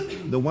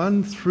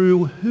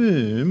through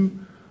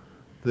whom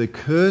the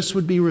curse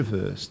would be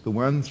reversed, the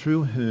one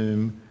through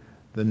whom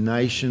the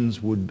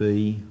nations would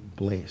be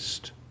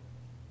blessed.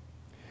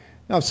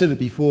 Now, I've said it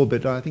before,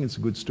 but I think it's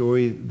a good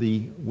story,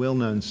 the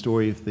well-known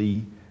story of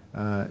the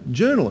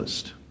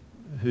journalist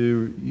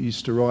who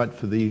used to write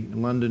for the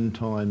London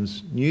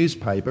Times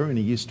newspaper, and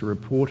he used to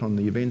report on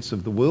the events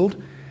of the world,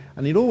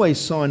 and he'd always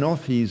sign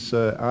off his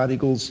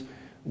articles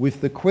with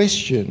the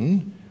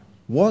question,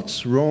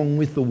 "What's wrong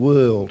with the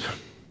world?"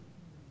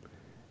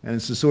 And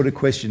it's the sort of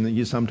question that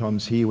you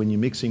sometimes hear when you're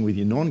mixing with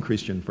your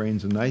non-Christian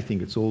friends and they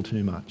think it's all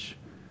too much.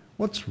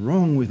 What's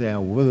wrong with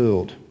our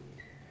world?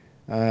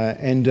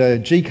 And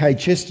G.K.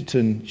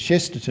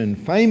 Chesterton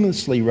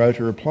famously wrote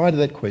a reply to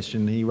that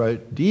question. He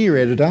wrote, "Dear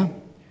editor,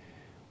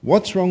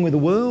 what's wrong with the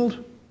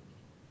world?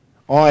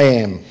 I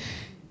am.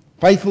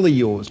 Faithfully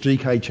yours,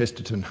 G.K.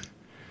 Chesterton."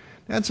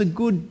 That's a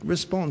good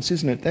response,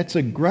 isn't it? That's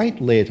a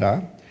great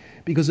letter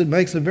because it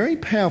makes a very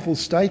powerful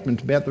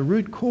statement about the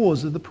root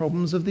cause of the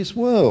problems of this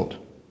world.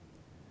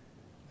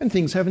 And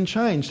things haven't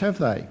changed, have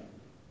they?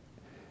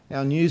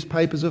 Our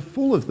newspapers are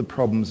full of the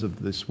problems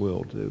of this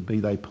world, be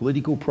they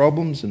political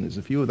problems, and there's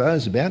a few of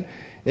those about,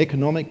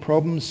 economic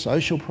problems,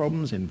 social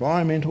problems,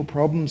 environmental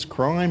problems,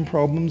 crime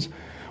problems.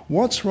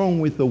 What's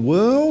wrong with the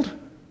world?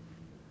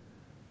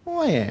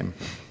 I am.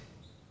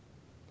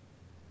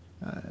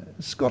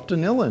 Scott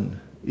Donnellan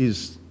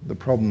is the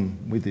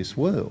problem with this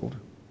world.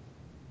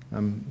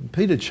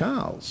 Peter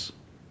Charles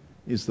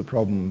is the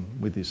problem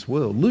with this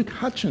world. Luke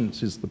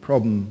Hutchins is the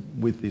problem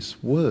with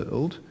this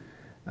world.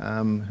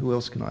 Who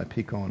else can I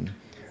pick on?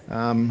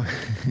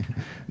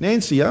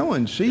 Nancy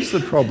Owen, she's the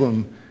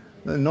problem,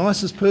 the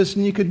nicest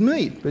person you could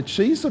meet, but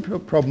she's the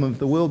problem of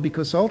the world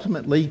because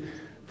ultimately,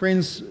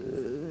 friends,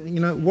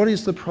 what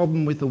is the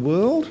problem with the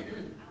world?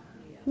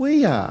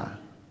 We are.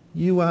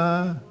 You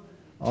are.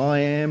 I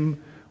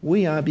am.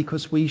 We are,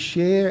 because we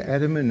share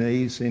Adam and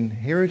Eve's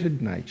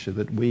inherited nature,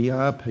 that we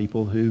are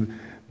people who,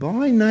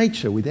 by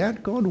nature,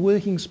 without God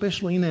working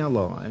specially in our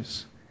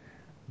lives,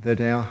 that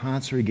our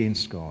hearts are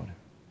against God.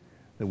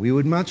 That we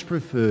would much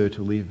prefer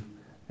to live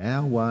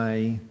our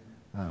way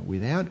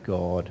without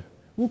God.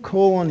 We'll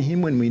call on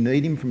him when we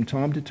need him from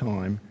time to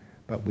time,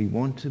 but we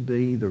want to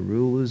be the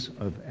rulers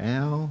of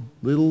our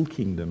little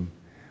kingdom.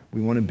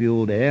 We want to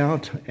build our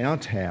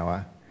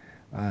tower.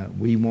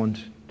 We want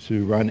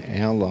to run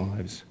our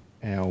lives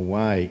our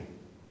way.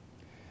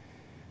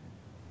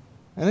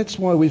 And that's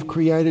why we've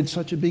created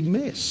such a big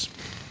mess.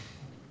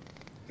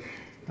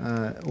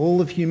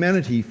 All of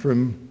humanity,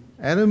 from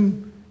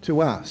Adam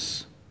to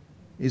us,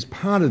 is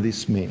part of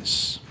this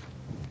mess.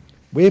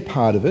 We're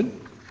part of it.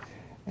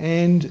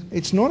 And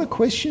it's not a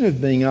question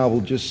of being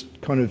able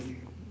just kind of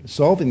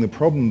solving the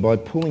problem by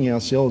pulling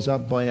ourselves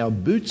up by our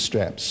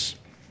bootstraps.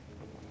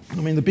 I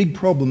mean, the big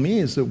problem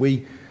is that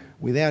we,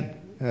 without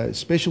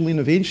special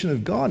intervention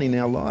of God in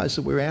our lives,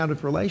 that we're out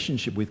of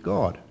relationship with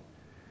God.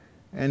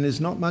 And there's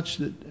not much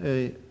that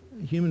a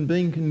human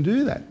being can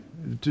do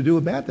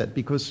about that,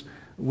 because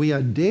we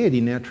are dead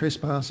in our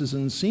trespasses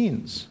and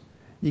sins.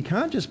 You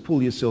can't just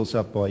pull yourselves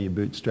up by your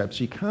bootstraps.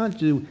 You can't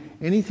do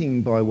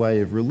anything by way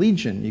of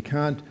religion.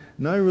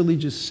 No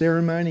religious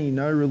ceremony,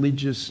 no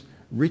religious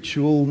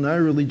ritual, no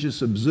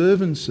religious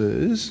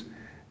observances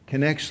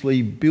can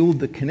actually build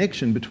the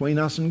connection between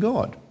us and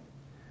God.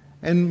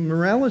 And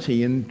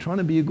morality and trying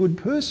to be a good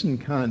person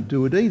can't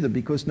do it either,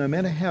 because no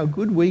matter how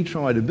good we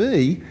try to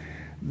be,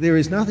 there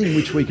is nothing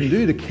which we can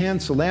do to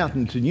cancel out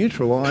and to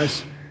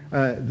neutralise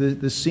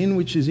the sin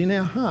which is in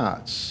our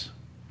hearts.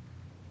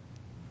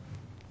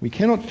 We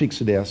cannot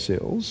fix it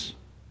ourselves,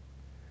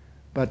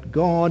 but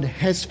God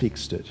has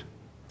fixed it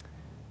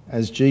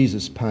as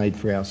Jesus paid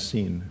for our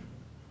sin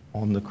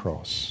on the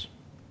cross.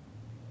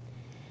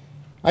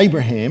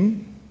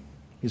 Abraham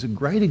is a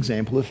great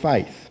example of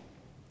faith,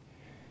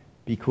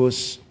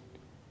 because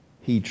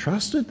he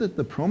trusted that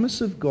the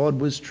promise of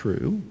God was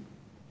true,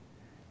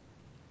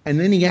 and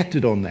then he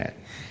acted on that.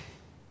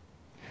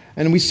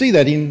 And we see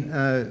that in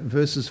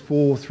verses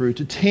 4 through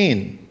to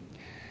 10.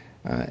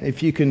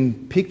 If you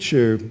can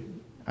picture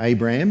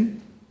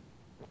Abraham,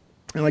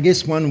 and I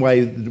guess one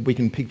way that we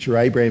can picture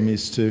Abraham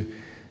is to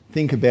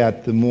think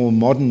about the more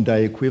modern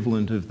day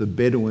equivalent of the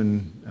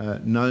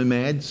Bedouin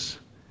nomads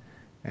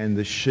and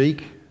the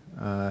sheik.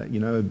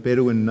 A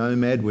Bedouin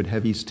nomad would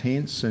have his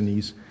tents and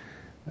his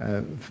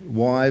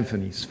wife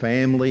and his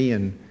family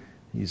and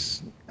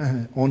his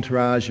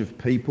entourage of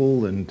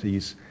people and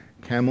his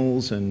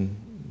camels and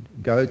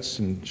goats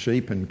and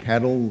sheep and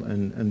cattle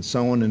and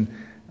so on. And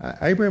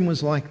Abraham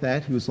was like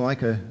that. He was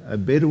like a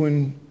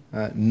Bedouin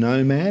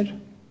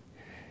nomad.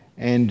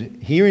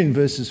 And here in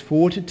verses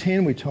 4 to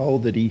 10 we're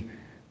told that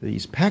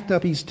he's packed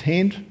up his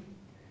tent,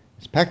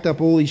 he's packed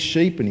up all his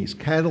sheep and his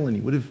cattle, and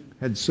he would have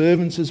had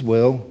servants as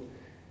well.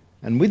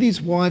 And with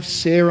his wife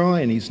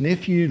Sarai and his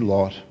nephew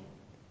Lot,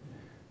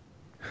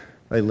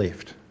 they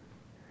left.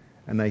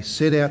 And they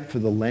set out for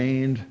the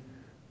land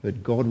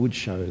that God would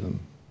show them.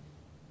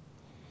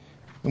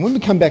 And when we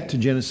come back to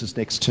Genesis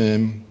next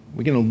term,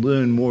 we're going to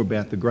learn more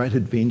about the great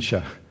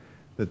adventure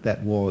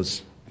that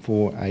was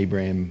for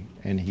Abraham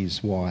and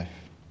his wife.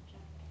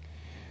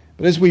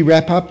 But as we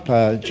wrap up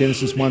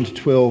Genesis 1 to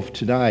 12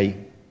 today,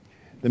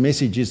 the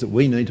message is that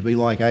we need to be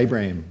like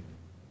Abraham.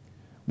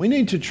 We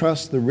need to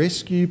trust the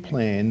rescue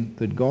plan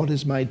that God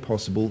has made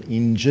possible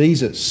in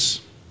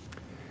Jesus.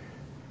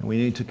 And we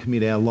need to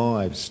commit our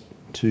lives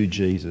to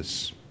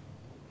Jesus.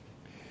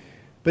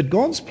 But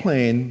God's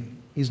plan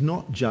is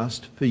not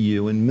just for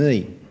you and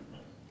me.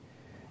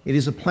 It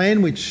is a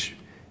plan which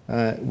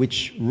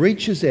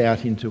reaches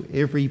out into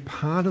every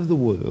part of the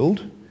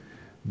world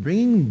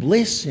bringing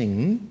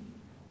blessing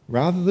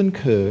rather than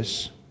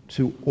curse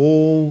to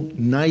all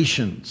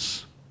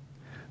nations.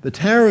 The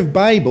Tower of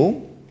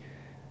Babel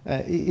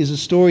is a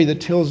story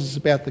that tells us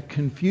about the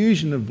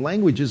confusion of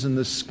languages and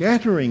the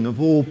scattering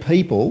of all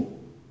people.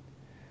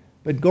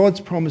 But God's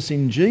promise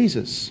in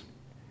Jesus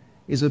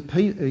is a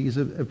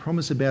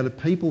promise about a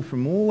people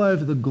from all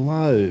over the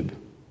globe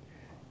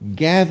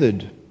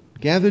gathered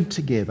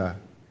together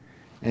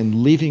and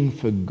living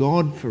for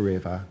God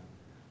forever,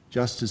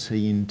 just as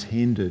He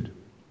intended.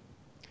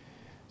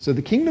 So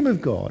the kingdom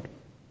of God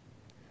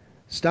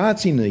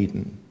starts in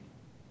Eden,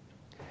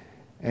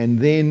 and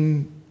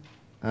then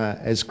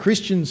as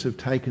Christians have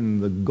taken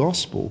the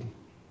gospel,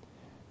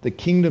 the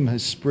kingdom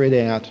has spread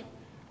out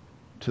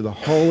to the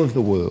whole of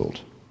the world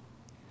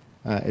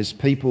as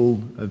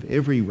people of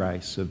every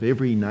race, of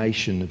every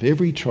nation, of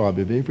every tribe,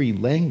 of every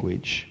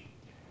language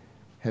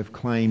have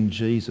claimed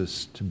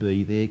Jesus to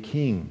be their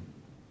king.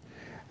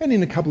 And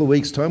in a couple of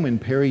weeks' time, when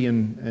Perry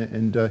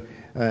and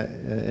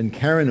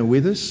Karen are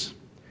with us,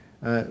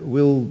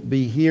 we'll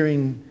be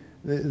hearing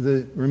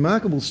the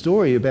remarkable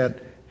story about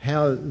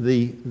how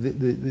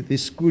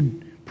this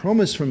good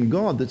promise from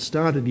God that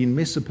started in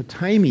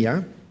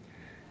Mesopotamia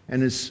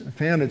and has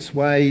found its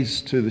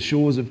ways to the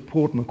shores of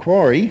Port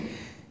Macquarie,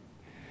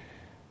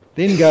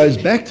 then goes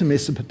back to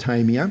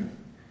Mesopotamia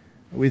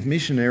with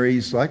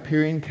missionaries like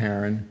Perry and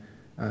Karen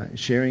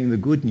sharing the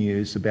good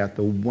news about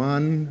the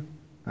one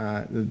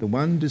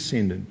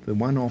descendant, the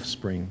one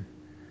offspring,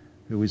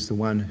 who is the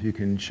one who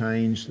can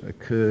change a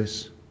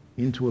curse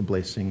into a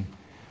blessing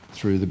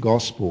through the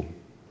gospel.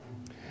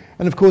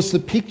 And of course the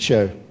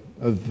picture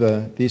of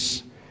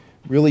this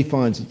really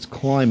finds its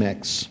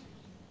climax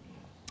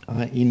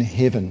in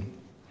heaven.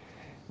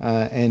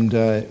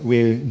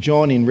 Where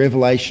John in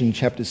Revelation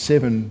chapter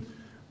 7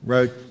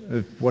 wrote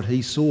of what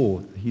he saw,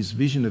 his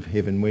vision of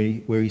heaven,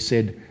 where he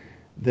said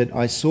that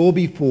I saw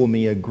before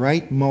me a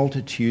great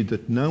multitude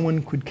that no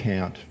one could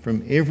count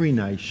from every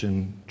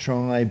nation,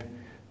 tribe,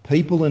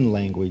 people and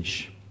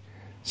language,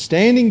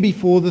 standing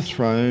before the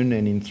throne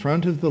and in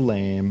front of the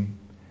Lamb,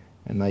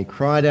 and they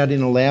cried out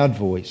in a loud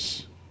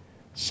voice,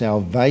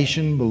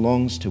 salvation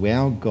belongs to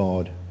our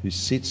God who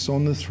sits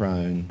on the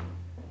throne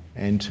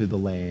and to the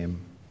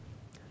Lamb.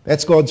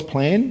 That's God's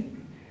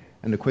plan,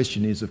 and the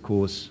question is, of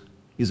course,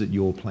 is it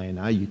your plan?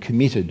 Are you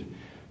committed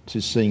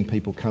to seeing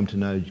people come to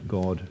know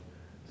God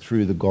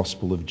through the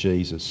gospel of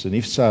Jesus? And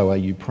if so, are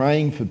you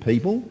praying for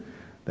people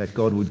that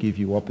God would give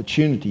you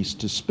opportunities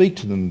to speak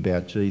to them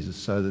about Jesus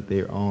so that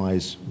their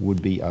eyes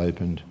would be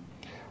opened?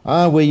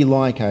 Are we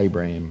like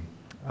Abraham?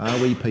 Are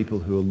we people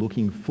who are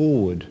looking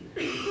forward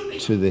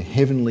to the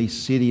heavenly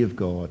city of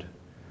God,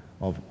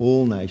 of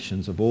all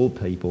nations, of all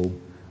people,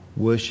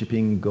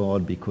 worshipping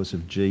God because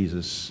of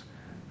Jesus,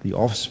 the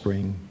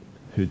offspring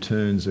who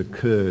turns a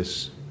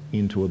curse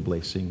into a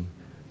blessing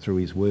through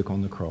his work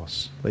on the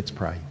cross? Let's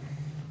pray.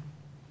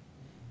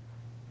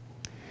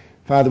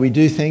 Father, we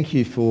do thank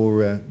you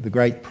for the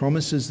great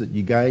promises that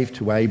you gave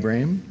to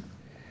Abraham.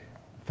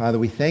 Father,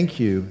 we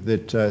thank you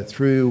that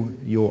through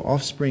your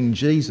offspring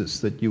Jesus,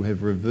 that you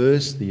have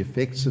reversed the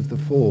effects of the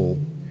fall,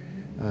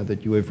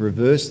 that you have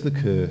reversed the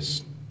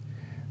curse.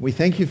 We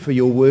thank you for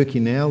your work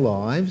in our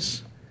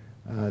lives,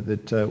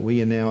 that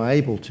we are now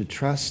able to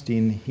trust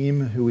in him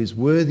who is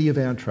worthy of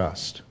our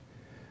trust.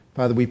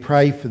 Father, we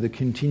pray for the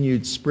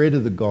continued spread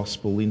of the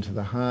gospel into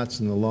the hearts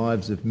and the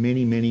lives of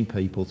many, many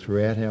people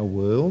throughout our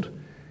world.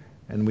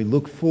 And we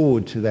look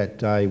forward to that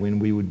day when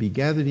we would be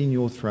gathered in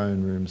your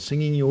throne room,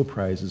 singing your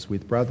praises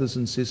with brothers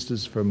and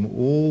sisters from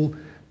all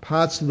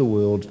parts of the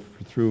world,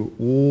 through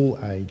all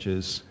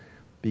ages,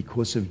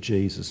 because of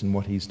Jesus and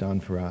what he's done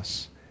for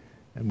us.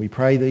 And we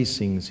pray these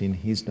things in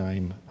his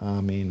name.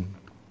 Amen.